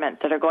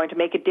experiments that are going to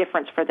make a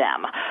difference for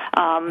them.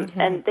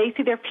 And they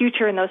see their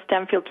future in those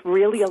STEM fields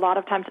really a lot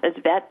of times as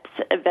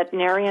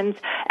veterinarians,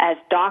 as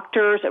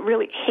doctors,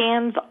 really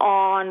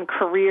hands-on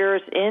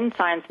careers in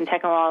science and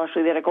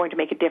technology that are going to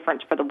make a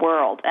difference for the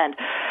world. And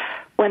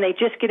when they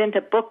just get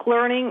into book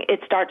learning,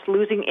 it starts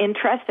losing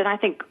interest, and I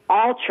think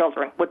all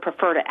children would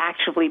prefer to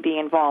actually be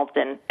involved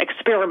in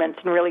experiments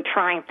and really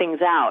trying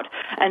things out.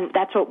 And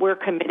that's what we're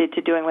committed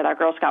to doing with our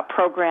Girl Scout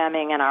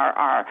programming and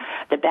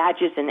the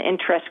badges and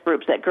interest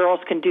groups that girls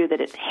can do, that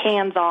it's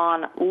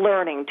hands-on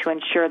learning to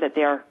ensure that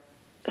they're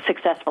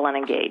successful and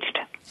engaged.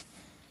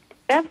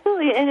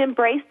 Absolutely, and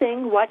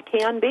embracing what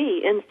can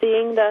be and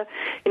seeing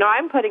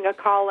I'm putting a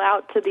call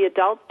out to the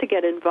adults to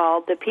get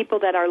involved, the people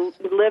that are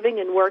living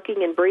and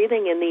working and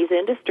breathing in these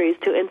industries,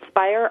 to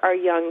inspire our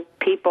young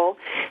people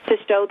to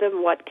show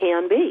them what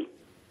can be.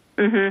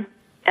 Mm-hmm.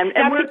 And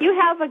if you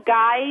have a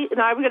guy, and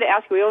I'm going to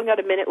ask you, we only got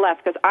a minute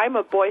left, because I'm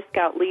a Boy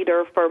Scout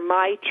leader for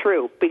my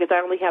troop, because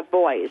I only have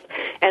boys,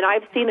 and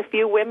I've seen a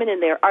few women in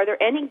there. Are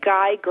there any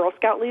guy Girl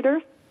Scout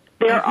leaders?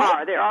 There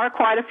are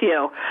quite a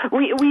few.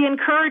 We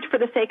encourage, for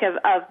the sake of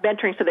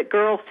mentoring, so that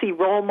girls see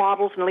role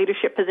models in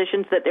leadership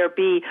positions, that there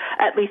be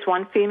at least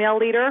one female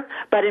leader.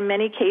 But in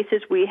many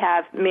cases, we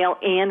have male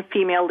and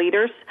female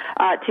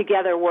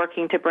together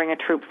working to bring a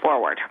troop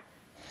forward.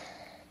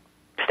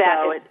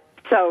 That is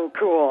so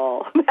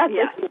cool. That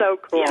is so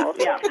cool.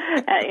 Yeah.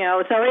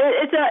 So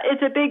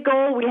it's a big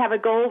goal. We have a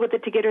goal with the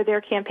Together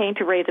There campaign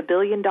to raise $1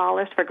 billion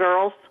for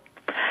girls,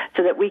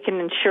 so that we can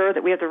ensure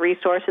that we have the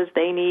resources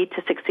they need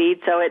to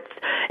succeed. So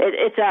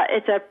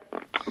it's a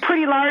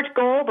pretty large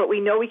goal, but we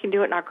know we can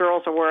do it, and our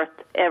girls are worth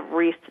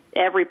every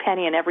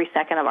penny and every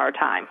second of our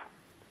time.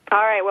 All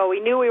right, well, we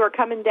knew we were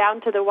coming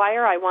down to the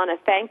wire. I want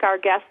to thank our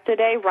guests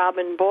today,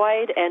 Robin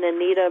Boyd and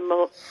Anita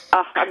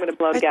I'm going to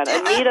blow it again.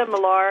 Anita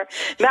Mellor,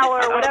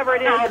 whatever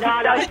it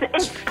is.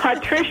 It's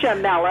Patricia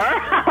Mellor.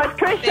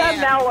 Patricia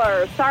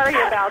Mellor. Sorry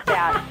about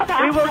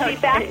that. We will be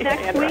back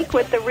next week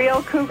with the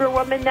Real Cougar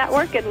Woman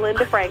Network and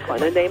Linda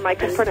Franklin, a name I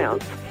can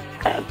pronounce.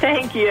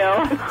 Thank you.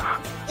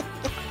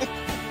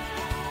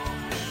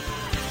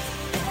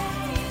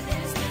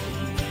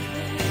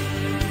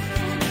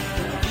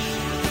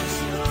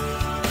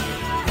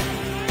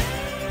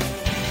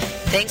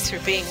 Thanks for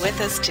being with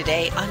us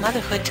today on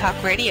Motherhood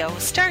Talk Radio,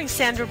 starring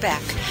Sandra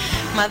Beck.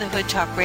 Motherhood Talk Radio